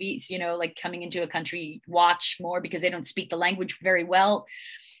more in movies, like coming into a country, watch more because they don't speak the language very well.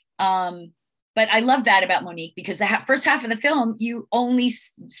 But I love that about Monique, because the first half of the film, you only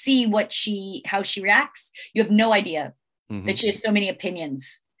see how she reacts. You have no idea that she has so many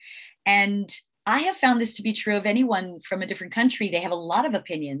opinions. And I have found this to be true of anyone from a different country. They have a lot of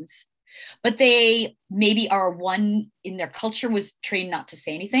opinions, but they maybe one in their culture was trained not to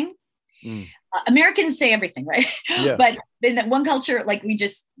say anything. Americans say everything, right? Yeah. But in that one culture, like we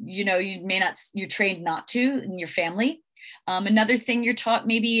just, you're trained not to in your family. Another thing you're taught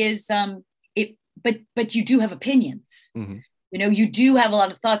maybe is, but you do have opinions. You do have a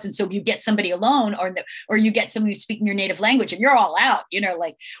lot of thoughts. And so you get somebody alone or you get somebody who's speaking your native language and you're all out,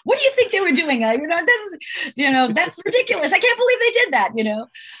 like, what do you think they were doing? That's ridiculous. I can't believe they did that,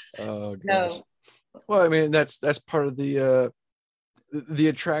 Oh, gosh. So, well, I mean, that's part of the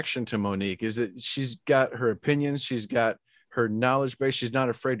attraction to Monique, is that she's got her opinions. She's got her knowledge base. She's not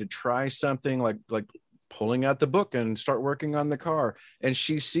afraid to try something like pulling out the book and start working on the car. And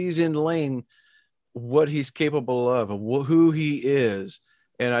she sees in Lane what he's capable of who he is.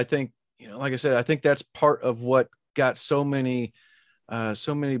 And I think, like I said, I think that's part of what got so many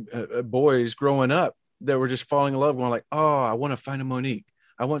so many boys growing up that were just falling in love, going like, oh, I want to find a Monique.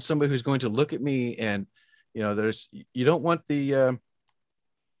 I want somebody who's going to look at me. And, you don't want the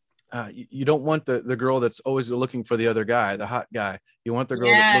girl that's always looking for the other guy, the hot guy. You want the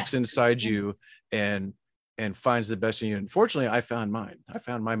girl that looks inside you and finds the best in you. Unfortunately, I found mine. I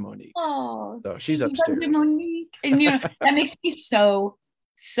found my Monique. Oh, so she's upstairs. Monique. And that makes me so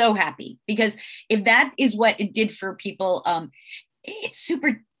happy, because if that is what it did for people, it's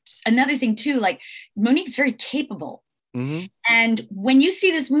super. Another thing too, like Monique's very capable. Mm-hmm. And when you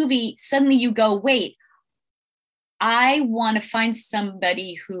see this movie, suddenly you go, wait, I want to find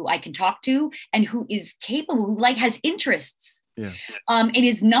somebody who I can talk to and who is capable, who has interests. Yeah. It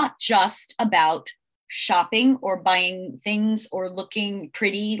is not just about shopping or buying things or looking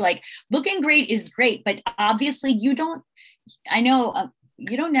pretty. Like, looking great is great, but obviously you don't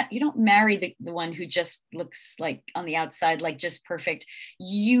marry the one who just looks like on the outside, like just perfect.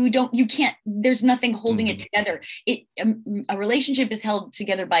 You can't, there's nothing holding it together. A relationship is held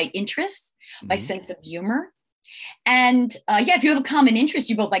together by interests, by sense of humor. And if you have a common interest,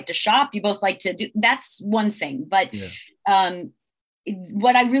 you both like to shop, you both like to do, that's one thing. But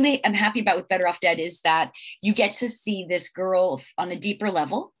what I really am happy about with Better Off Dead is that you get to see this girl on a deeper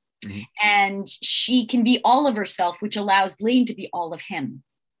level. Mm-hmm. And she can be all of herself, which allows Lane to be all of him.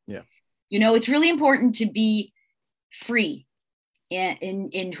 Yeah. It's really important to be free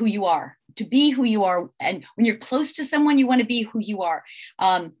in who you are, to be who you are. And when you're close to someone, you want to be who you are.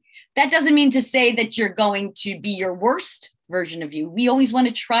 That doesn't mean to say that you're going to be your worst version of you. We always want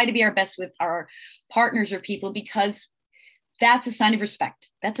to try to be our best with our partners or people, because that's a sign of respect.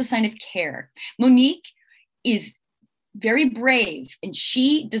 That's a sign of care. Monique is very brave, and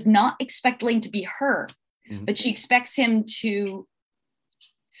she does not expect Lane to be her, but she expects him to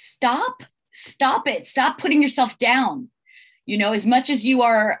stop it. Stop putting yourself down. As much as you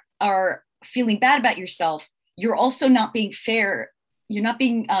are feeling bad about yourself, you're also not being fair. You're not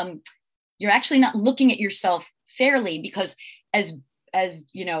being, you're actually not looking at yourself fairly, because as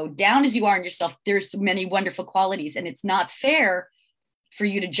down as you are in yourself, there's so many wonderful qualities, and it's not fair for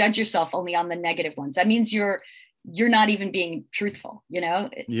you to judge yourself only on the negative ones. That means you're not even being truthful. We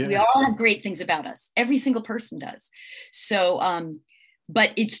all have great things about us. Every single person does. So,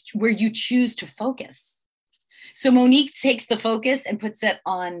 but it's where you choose to focus. So Monique takes the focus and puts it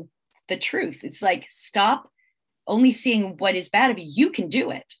on the truth. It's like, stop only seeing what is bad of you. You can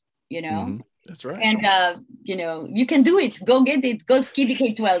do it, That's right. And, you can do it. Go get it. Go ski the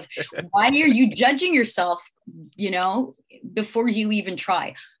K-12. Why are you judging yourself, before you even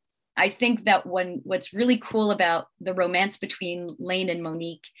try? I think that what's really cool about the romance between Lane and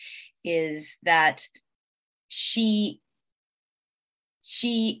Monique is that it's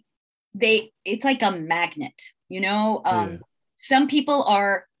like a magnet, Some people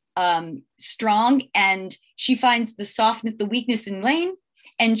are strong, and she finds the softness, the weakness in Lane,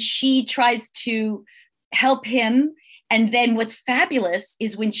 and she tries to help him. And then what's fabulous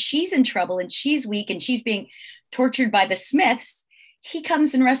is when she's in trouble and she's weak and she's being tortured by the Smiths, he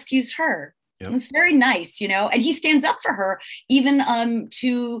comes and rescues her. Yep. It's very nice, and he stands up for her, even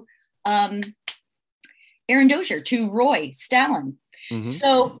to Aaron Dozier, to Roy Stalin. Mm-hmm.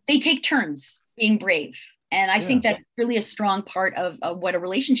 So they take turns being brave. And I think that's really a strong part of what a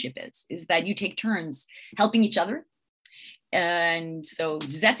relationship is that you take turns helping each other. And so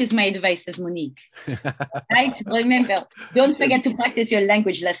that is my advice as Monique. Right? Remember, don't forget to practice your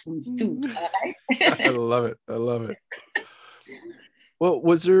language lessons too. Right? I love it. Well,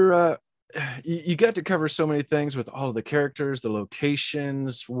 was there, you got to cover so many things with all of the characters, the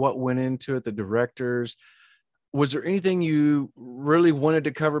locations, what went into it, the directors. Was there anything you really wanted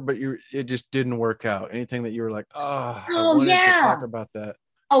to cover, but it just didn't work out? Anything that you were like, I wanted to talk about that?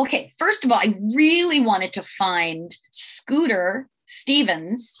 Okay, first of all, I really wanted to find Scooter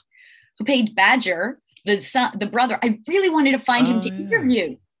Stevens, who played Badger, the brother. I really wanted to find him to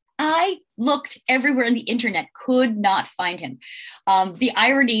interview. I looked everywhere on the internet, could not find him. The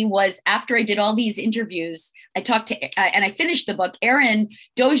irony was, after I did all these interviews, I talked to, and I finished the book, Aaron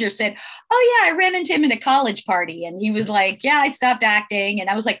Dozier said, oh yeah, I ran into him at a college party. And he was like, yeah, I stopped acting. And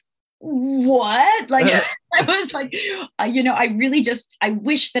I was like, what? Like, I was like, I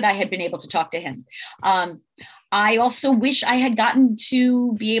wish that I had been able to talk to him. I also wish I had gotten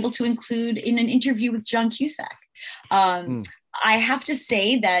to be able to include in an interview with John Cusack. I have to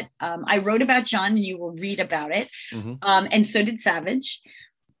say that I wrote about John, and you will read about it. Mm-hmm. And so did Savage.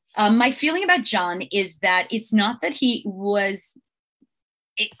 My feeling about John is that it's not that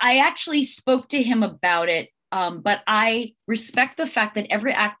I actually spoke to him about it. But I respect the fact that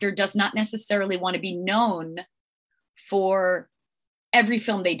every actor does not necessarily want to be known for every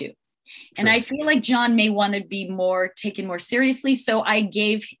film they do. True. And I feel like John may want to be taken more seriously. So I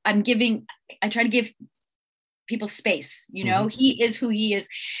try to give people space, he is who he is.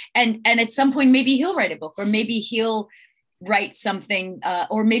 And at some point, maybe he'll write a book, or maybe he'll write something,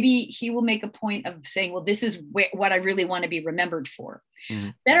 or maybe he will make a point of saying, well, this is what I really want to be remembered for.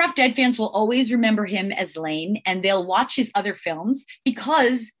 Better Off Dead fans will always remember him as Lane, and they'll watch his other films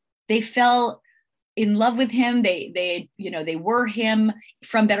because they fell in love with him. They were him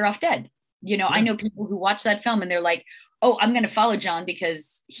from Better Off Dead. I know people who watch that film and they're like, oh, I'm going to follow John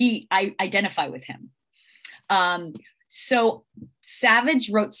because I identify with him. So Savage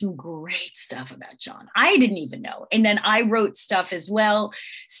wrote some great stuff about John. I didn't even know. And then I wrote stuff as well.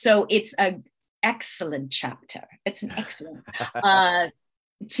 So it's an excellent chapter. It's an excellent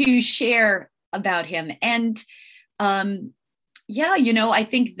to share about him. And I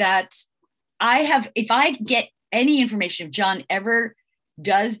think that if I get any information, if John ever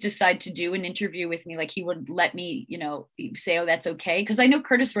does decide to do an interview with me, like he would let me, say, oh, that's okay. Because I know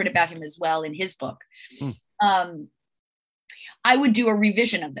Curtis wrote about him as well in his book. I would do a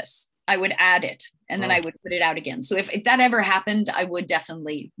revision of this. I would add it and then I would put it out again. So if that ever happened, I would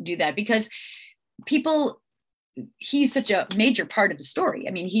definitely do that because he's such a major part of the story.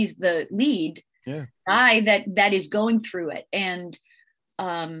 I mean, he's the lead guy that is going through it. And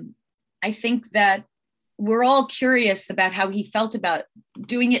I think that we're all curious about how he felt about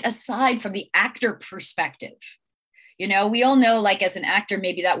doing it aside from the actor perspective. We all know, like, as an actor,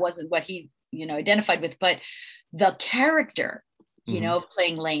 maybe that wasn't what he, identified with, but the character,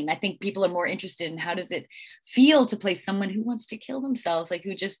 playing Lane, I think people are more interested in how does it feel to play someone who wants to kill themselves, like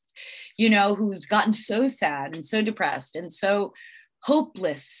who just, who's gotten so sad and so depressed and so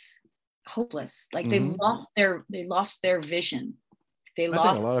hopeless, like they lost their vision. I think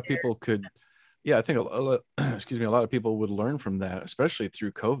a lot of people could, I think a lot of people would learn from that, especially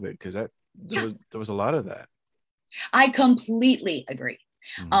through COVID, because there was a lot of that. I completely agree.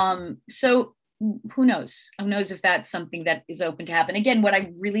 So who knows if that's something that is open to happen. Again, what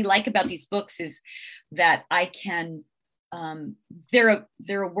I really like about these books is that I can, they're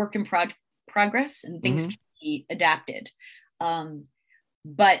a work in progress and things can be adapted.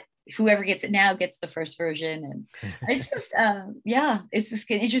 But whoever gets it now gets the first version. And it's just, it's just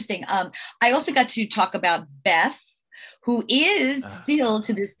interesting. I also got to talk about Beth, who is still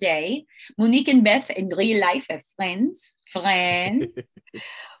to this day, Monique and Beth in real life are friends.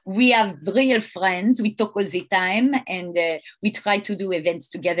 We are real friends. We talk all the time and we try to do events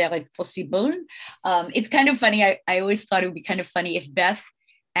together if possible. It's kind of funny. I always thought it would be kind of funny if Beth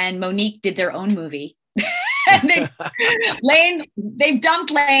and Monique did their own movie. And they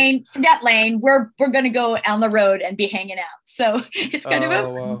dumped Lane, forget Lane. We're going to go on the road and be hanging out. So it's kind of a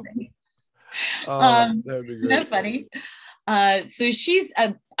fun thing. That would be great. Isn't that funny? So she's,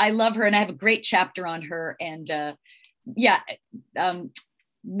 I love her and I have a great chapter on her. And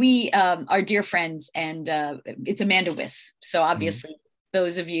we are dear friends and it's Amanda Wiss. So obviously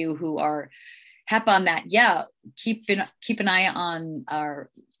those of you who are hep on that, keep an eye on our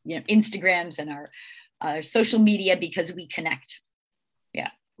Instagrams and our social media because we connect.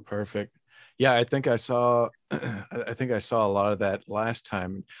 Perfect. I think I saw a lot of that last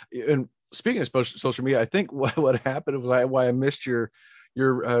time. And speaking of social media, I think what happened was why I missed your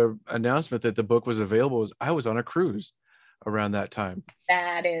announcement that the book was available was I was on a cruise around that time.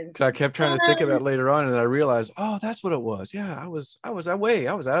 That is. So I kept trying to think of it later on, and I realized, oh, that's what it was. Yeah, I was away.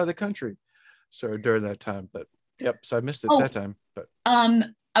 I was out of the country. So during that time, but so I missed it that time. But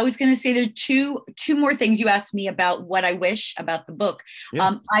I was going to say there are two more things you asked me about what I wish about the book.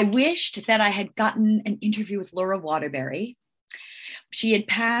 I wished that I had gotten an interview with Laura Waterbury. She had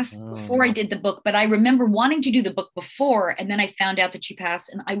passed before I did the book, but I remember wanting to do the book before, and then I found out that she passed,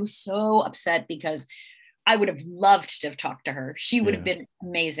 and I was so upset because I would have loved to have talked to her. She would have been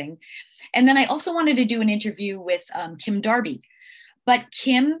amazing. And then I also wanted to do an interview with Kim Darby. But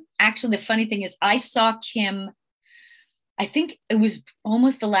Kim, actually, the funny thing is I saw Kim, I think it was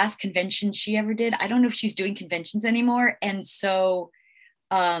almost the last convention she ever did. I don't know if she's doing conventions anymore. And so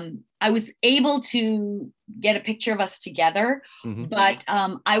I was able to get a picture of us together, but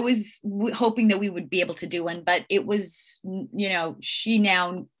I was hoping that we would be able to do one. But it was, she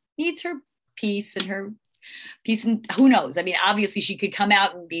now needs her peace and who knows? I mean, obviously she could come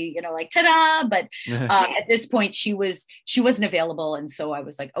out and be, like, ta-da, but at this point she wasn't available. And so I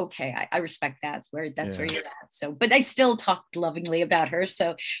was like, okay, I respect that. That's where you're at. So, but I still talked lovingly about her.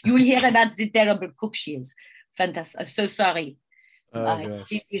 So you will hear about the terrible cook she is. Fantastic. So sorry.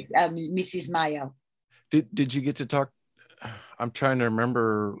 Mrs. Mayo. Did you get to talk? I'm trying to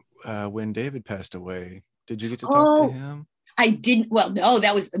remember when David passed away. Did you get to talk to him? I didn't. Well, no,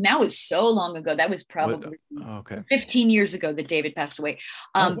 that was so long ago. That was probably 15 years ago that David passed away.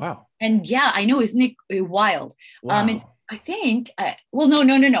 Oh, wow. And yeah, I know, isn't it wild? Wow. And I think,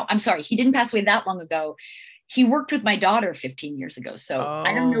 no. I'm sorry. He didn't pass away that long ago. He worked with my daughter 15 years ago. So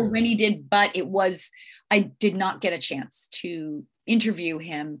I don't know when he did, but I did not get a chance to interview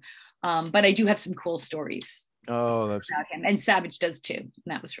him. But I do have some cool stories about him. And Savage does too. And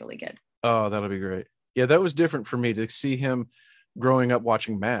that was really good. Oh, that'll be great. Yeah, that was different for me to see him growing up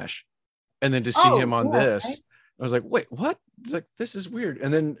watching MASH and then to see him on this. Right? I was like, wait, what? It's like, this is weird.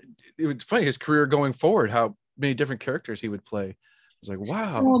 And then it was funny, his career going forward, how many different characters he would play. I was like,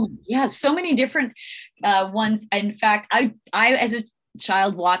 wow. So many different ones. In fact, I as a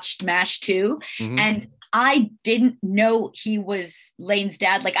child watched MASH too. Mm-hmm. And I didn't know he was Lane's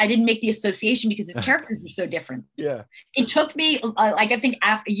dad. Like, I didn't make the association because his characters were so different. Yeah. It took me, I think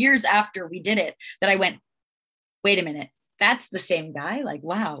years after we did it, that I went, wait a minute, that's the same guy? Like,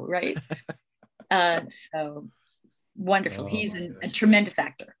 wow, right? So wonderful. He's a tremendous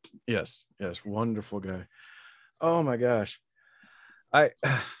actor. Yes, wonderful guy. Oh my gosh.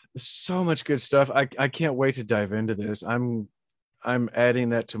 So much good stuff. I can't wait to dive into this. I'm adding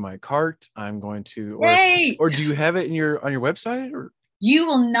that to my cart. I'm going to, or do you have it on your website? Or you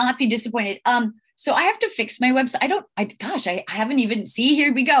will not be disappointed. So I have to fix my website. I haven't even,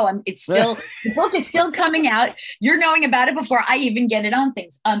 here we go. It's still, the book is still coming out. You're knowing about it before I even get it on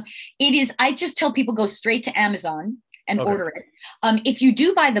things. I just tell people go straight to Amazon and order it. If you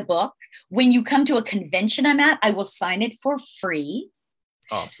do buy the book, when you come to a convention I'm at, I will sign it for free.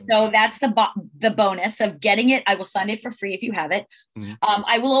 Awesome. So that's the bonus of getting it. I will sign it for free if you have it. Mm-hmm.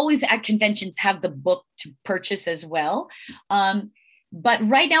 I will always at conventions have the book to purchase as well. But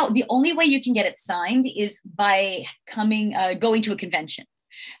right now, the only way you can get it signed is by going to a convention.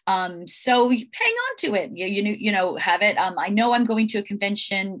 So hang on to it. You have it. I know I'm going to a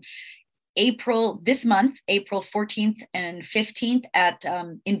convention this month, April 14th and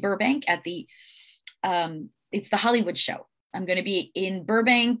 15th in Burbank at it's the Hollywood Show. I'm going to be in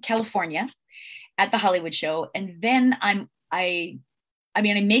Burbank, California at the Hollywood Show. And then I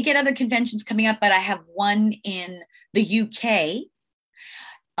may get other conventions coming up, but I have one in the UK,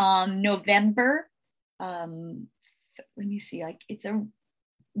 November. Let me see, it's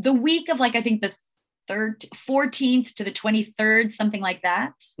the week of I think the 14th to the 23rd, something like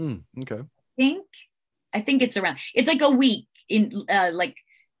that. Okay. I think it's around, it's like a week in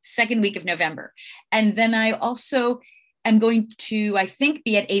second week of November. And then I also am going to, I think,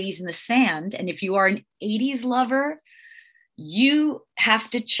 be at 80s in the Sand. And if you are an 80s lover, you have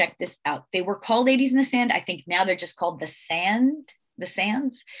to check this out. They were called 80s in the Sand. I think now they're just called the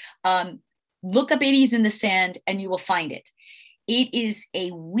Sands. Look up 80s in the Sand and you will find it. It is a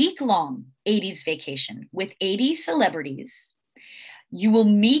week-long 80s vacation with 80s celebrities. You will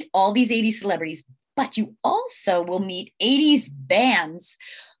meet all these 80s celebrities, but you also will meet 80s bands,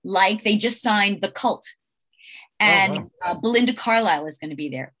 like they just signed The Cult. And Belinda Carlisle is going to be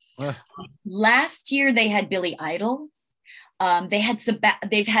there. Last year they had Billy Idol.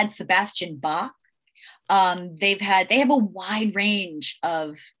 They've had Sebastian Bach. They have a wide range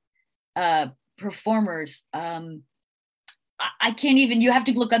of performers. I can't even. You have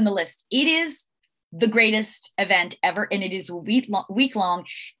to look on the list. It is the greatest event ever, and it is a week long.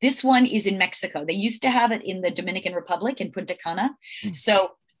 This one is in Mexico. They used to have it in the Dominican Republic in Punta Cana.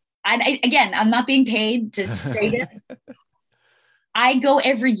 So. I'm not being paid to say this. I go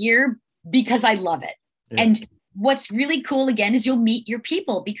every year because I love it. Yeah. And what's really cool, again, is you'll meet your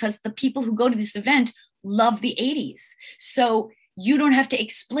people, because the people who go to this event love the 80s. So you don't have to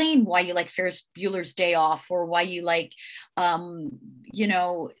explain why you like Ferris Bueller's Day Off, or why you like,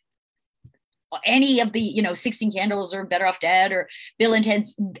 any of the, 16 Candles or Better Off Dead or Bill and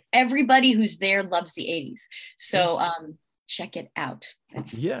Ted's. Everybody who's there loves the 80s. So, check it out.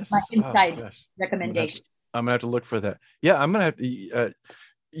 That's my inside recommendation. I'm gonna have to look for that. Yeah, I'm gonna have to.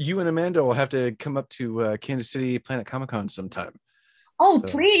 You and Amanda will have to come up to Kansas City Planet Comic Con sometime. Oh,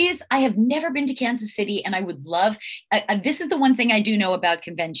 so. Please! I have never been to Kansas City, and I would love. This is the one thing I do know about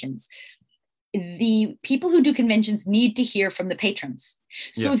conventions. The people who do conventions need to hear from the patrons.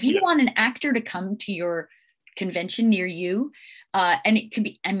 So if you want an actor to come to your convention near you, and it could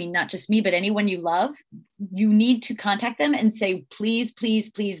be, not just me, but anyone you love, you need to contact them and say, please, please,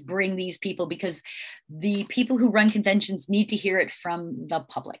 please bring these people, because the people who run conventions need to hear it from the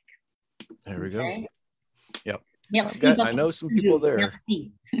public. There we go. Yep. I know some people there.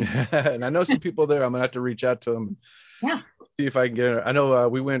 And I know some people there. I'm gonna have to reach out to them. Yeah. See if I can get it. I know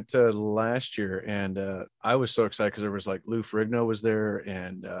we went last year, and I was so excited because there was Lou Ferrigno was there,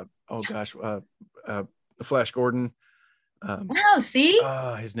 and Flash Gordon. Wow, see?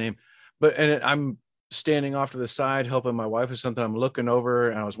 His name. I'm standing off to the side helping my wife with something. I'm looking over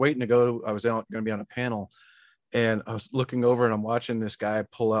and I was waiting to go. I was going to be on a panel, and I was looking over and I'm watching this guy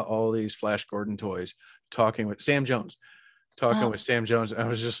pull out all these Flash Gordon toys, talking with Sam Jones. And I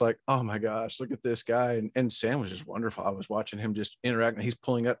was just like, oh my gosh, look at this guy. And Sam was just wonderful. I was watching him just interact, and he's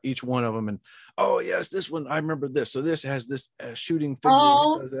pulling up each one of them. And, oh yes, this one, I remember this. So this has this shooting figure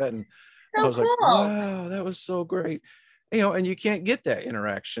that does that. And so I was cool. like, wow, that was so great. And you can't get that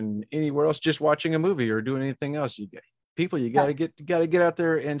interaction anywhere else, just watching a movie or doing anything else. You got to get out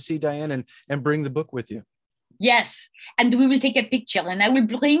there and see Diane and bring the book with you. Yes, and we will take a picture, and I will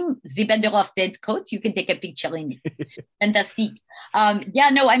bring the Bender of Dead coat. You can take a picture in it. Fantastic.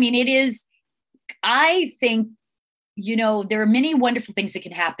 It is. I think, there are many wonderful things that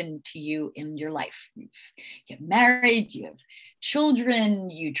can happen to you in your life. You get married, you have children,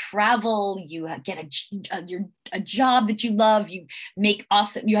 you travel, you get a job that you love, you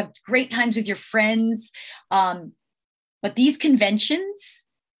have great times with your friends. But these conventions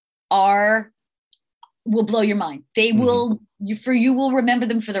will blow your mind. They will, you will remember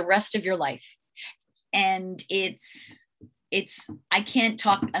them for the rest of your life. And I can't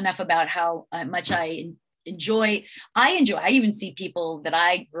talk enough about how much I enjoy. I even see people that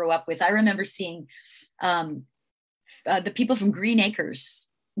I grew up with. I remember seeing the people from Green Acres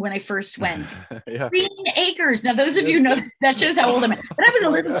when I first went. Yeah. Green Acres. Now, those of you know, that shows how old I am. But I was a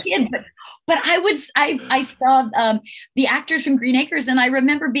little kid, but I saw the actors from Green Acres, and I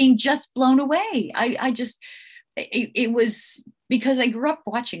remember being just blown away. It was because I grew up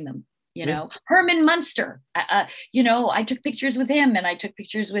watching them. Herman Munster. I took pictures with him, and I took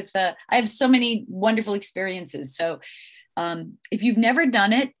pictures with. I have so many wonderful experiences. So, if you've never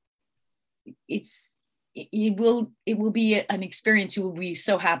done it, it will be an experience you will be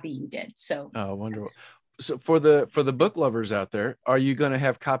so happy you did. So, oh, wonderful. So for the book lovers out there, are you going to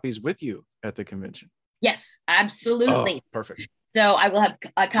have copies with you at the convention? Yes, absolutely. Oh, perfect. So I will have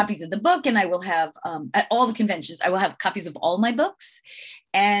copies of the book, and I will have at all the conventions, I will have copies of all my books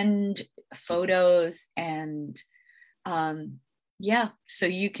and photos, and so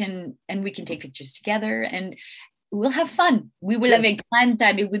we can take pictures together, and we'll have fun. We will have a grand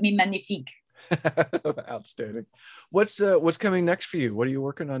time. It will be magnifique. Outstanding. What's coming next for you? What are you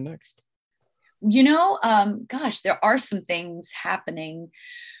working on next? There are some things happening.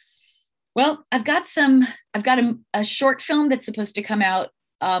 Well, I've got a short film that's supposed to come out.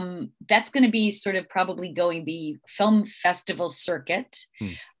 That's going to be sort of probably going the film festival circuit.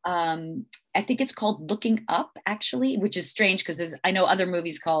 I think it's called Looking Up, actually, which is strange because I know other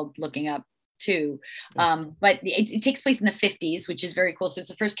movies called Looking Up too. But it takes place in the 50s, which is very cool. So it's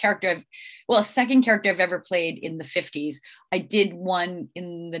the second character I've ever played in the 50s. I did one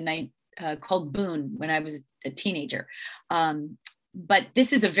in the night called Boone when I was a teenager. But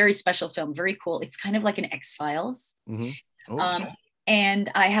this is a very special film, very cool. It's kind of like an X-Files.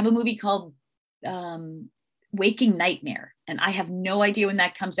 And I have a movie called Waking Nightmare, and I have no idea when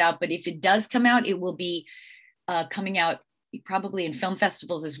that comes out, but if it does come out, it will be coming out probably in film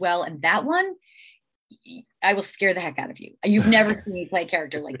festivals as well. And that one, I will scare the heck out of you. You've never seen me play a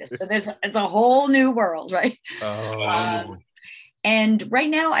character like this. So it's a whole new world, right? And right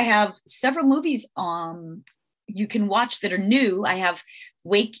now I have several movies you can watch that are new. I have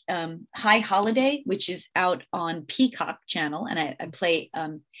High Holiday, which is out on Peacock channel. And I play,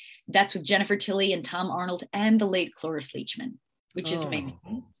 that's with Jennifer Tilly and Tom Arnold and the late Cloris Leachman, which is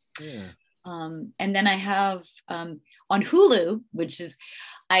amazing. Yeah. And then I have on Hulu,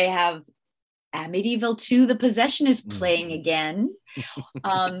 I have Amityville 2, The Possession is playing again.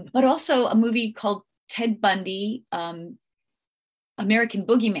 But also a movie called Ted Bundy, American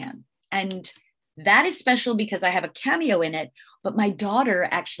Boogeyman. And that is special because I have a cameo in it, but my daughter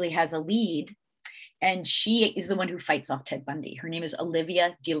actually has a lead, and she is the one who fights off Ted Bundy. Her name is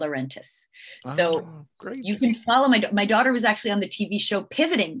Olivia De Laurentiis. So great. You can follow my daughter was actually on the TV show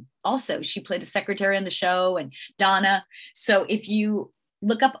Pivoting. Also, she played a secretary on the show, and Donna. So if you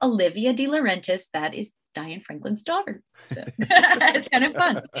look up Olivia De Laurentiis, that is Diane Franklin's daughter. So it's kind of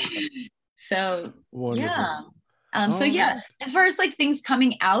fun. So wonderful. Yeah. As far as like things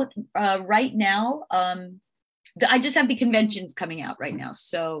coming out right now, I just have the conventions coming out right now.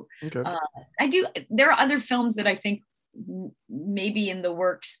 So there are other films that I think may be in the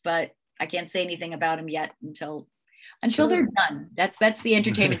works, but I can't say anything about them yet until they're done. That's the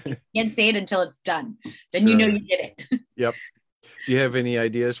entertainment. You can't say it until it's done. Then you know you did it. Yep. Do you have any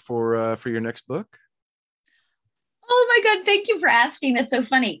ideas for your next book? Oh my God, thank you for asking. That's so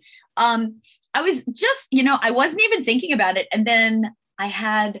funny. I was just, I wasn't even thinking about it. And then I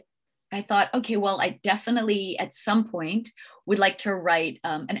had I thought, okay, well, I definitely at some point would like to write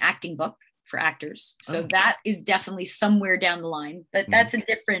an acting book for actors. So that is definitely somewhere down the line, but that's a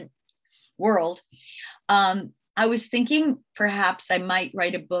different world. I was thinking perhaps I might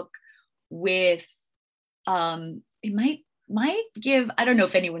write a book with, it might give, I don't know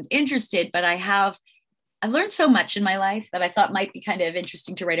if anyone's interested, but I've learned so much in my life that I thought might be kind of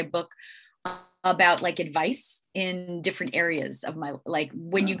interesting to write a book about like advice in different areas of my, like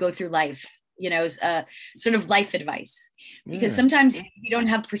when you go through life, sort of life advice, because sometimes we don't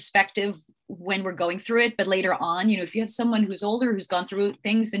have perspective when we're going through it, but later on, if you have someone who's older, who's gone through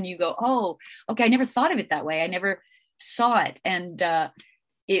things, then you go, oh, okay, I never thought of it that way. I never saw it. And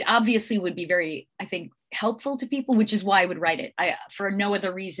it obviously would be very, I think, helpful to people, which is why I would write it. For no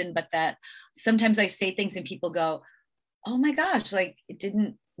other reason, but that sometimes I say things and people go, oh my gosh, like it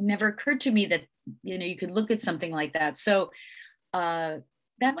never occurred to me that, you could look at something like that. So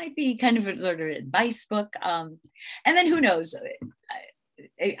that might be kind of a sort of advice book. And then who knows,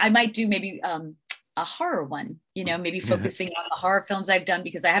 I might do maybe a horror one, maybe focusing on the horror films I've done,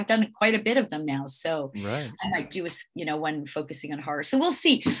 because I have done quite a bit of them now. So I might do one focusing on horror. So we'll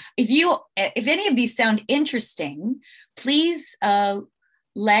see. If any of these sound interesting, please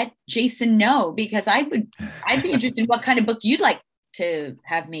let Jason know, because I'd be interested in what kind of book you'd like to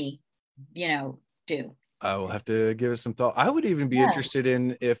have me, do. I will have to give it some thought. I would even be interested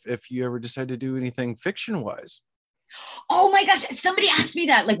in if you ever decide to do anything fiction wise. Oh my gosh. Somebody asked me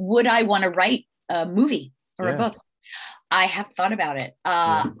that, like, would I want to write a movie or a book? I have thought about it.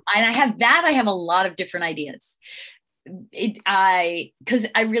 And I have a lot of different ideas. Because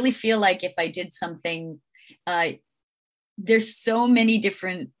I really feel like if I did something, there's so many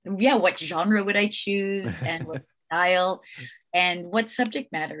different, what genre would I choose and what style and what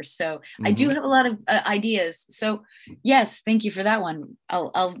subject matter. So I do have a lot of ideas. So yes, thank you for that one.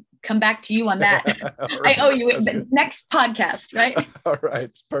 I'll come back to you on that. Right, I owe you the next podcast, right? All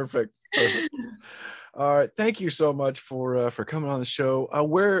right. Perfect. All right. Thank you so much for coming on the show.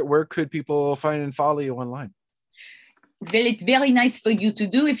 Where could people find and follow you online? Very, very nice for you to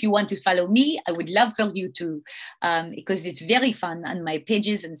do. If you want to follow me, I would love for you to, because it's very fun on my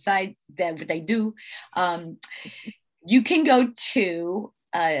pages and sites that what I do. You can go to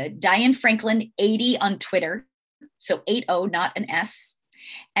Diane Franklin 80 on Twitter. So 80, not an S.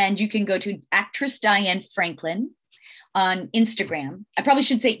 And you can go to actress Diane Franklin on Instagram. I probably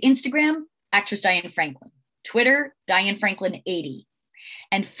should say Instagram, actress Diane Franklin. Twitter, Diane Franklin 80.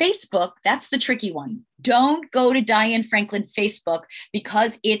 And Facebook, that's the tricky one. Don't go to Diane Franklin Facebook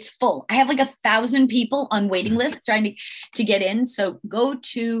because it's full. I have like 1,000 people on waiting list trying to get in. So go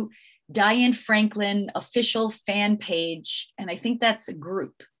to Diane Franklin official fan page. And I think that's a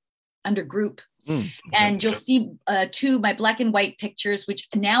group, under group. And you'll see my black and white pictures, which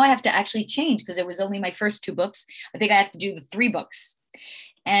now I have to actually change because it was only my first 2 books. I think I have to do the 3 books.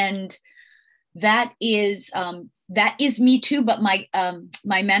 And that is me too, but my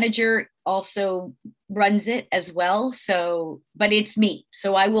manager also runs it as well. So, but it's me.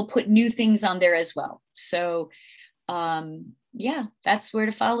 So I will put new things on there as well. So that's where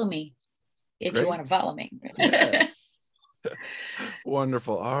to follow me if you want to follow me. Yes.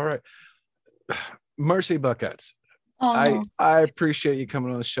 Wonderful. All right. Mercy Buckets. I appreciate you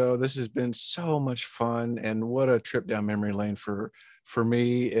coming on the show. This has been so much fun, and what a trip down memory lane for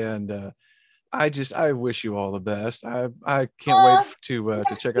me. And I wish you all the best. I can't wait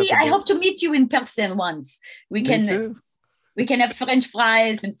to check out. I hope to meet you in person once. We can have French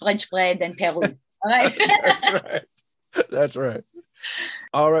fries and French bread and Peru. All right. That's right.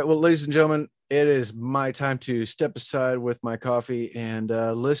 All right. Well, ladies and gentlemen, it is my time to step aside with my coffee and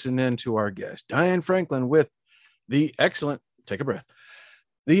listen in to our guest, Diane Franklin, with the excellent, take a breath,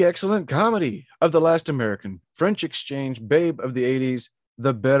 the excellent comedy of The Last American, French Exchange, Babe of the 80s,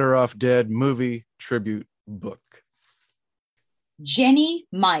 The Better Off Dead movie tribute book. Jenny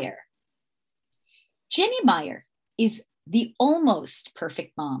Meyer. Jenny Meyer is the almost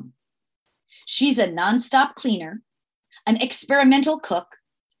perfect mom. She's a nonstop cleaner, an experimental cook,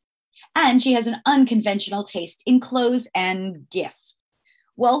 and she has an unconventional taste in clothes and gifts.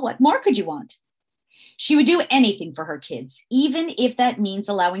 Well, what more could you want? She would do anything for her kids, even if that means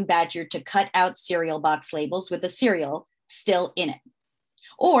allowing Badger to cut out cereal box labels with the cereal still in it,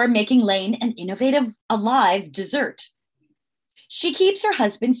 or making Lane an innovative, alive dessert. She keeps her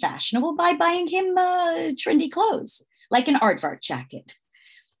husband fashionable by buying him trendy clothes, like an aardvark jacket,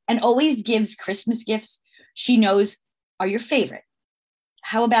 and always gives Christmas gifts she knows are your favorite.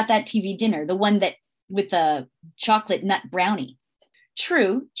 How about that TV dinner, the one that with the chocolate nut brownie?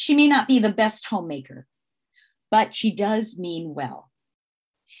 True, she may not be the best homemaker, but she does mean well.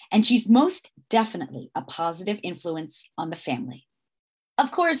 And she's most definitely a positive influence on the family.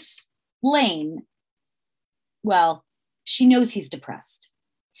 Of course, Lane, well, she knows he's depressed,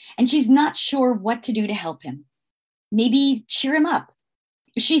 and she's not sure what to do to help him. Maybe cheer him up.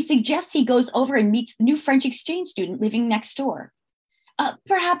 She suggests he goes over and meets the new French exchange student living next door.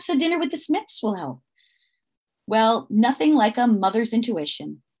 Perhaps a dinner with the Smiths will help. Well, nothing like a mother's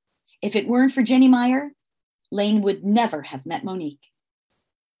intuition. If it weren't for Jenny Meyer, Lane would never have met Monique.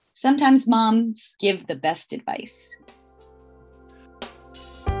 Sometimes moms give the best advice.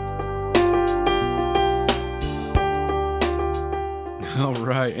 All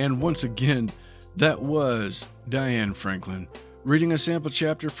right, and once again, that was Diane Franklin reading a sample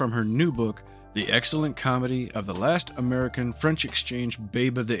chapter from her new book, The Excellent Comedy of the Last American French Exchange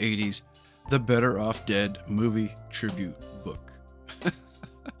Babe of the 80s, the Better Off Dead Movie Tribute Book.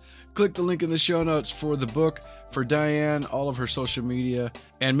 Click the link in the show notes for the book, for Diane, all of her social media,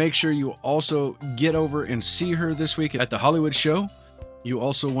 and make sure you also get over and see her this week at the Hollywood Show. You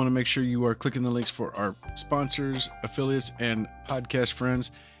also want to make sure you are clicking the links for our sponsors, affiliates, and podcast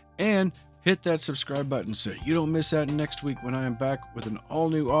friends, and hit that subscribe button so you don't miss out next week when I am back with an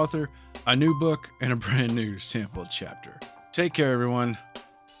all-new author, a new book, and a brand new sample chapter. Take care, everyone.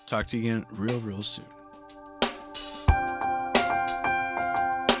 Talk to you again real soon.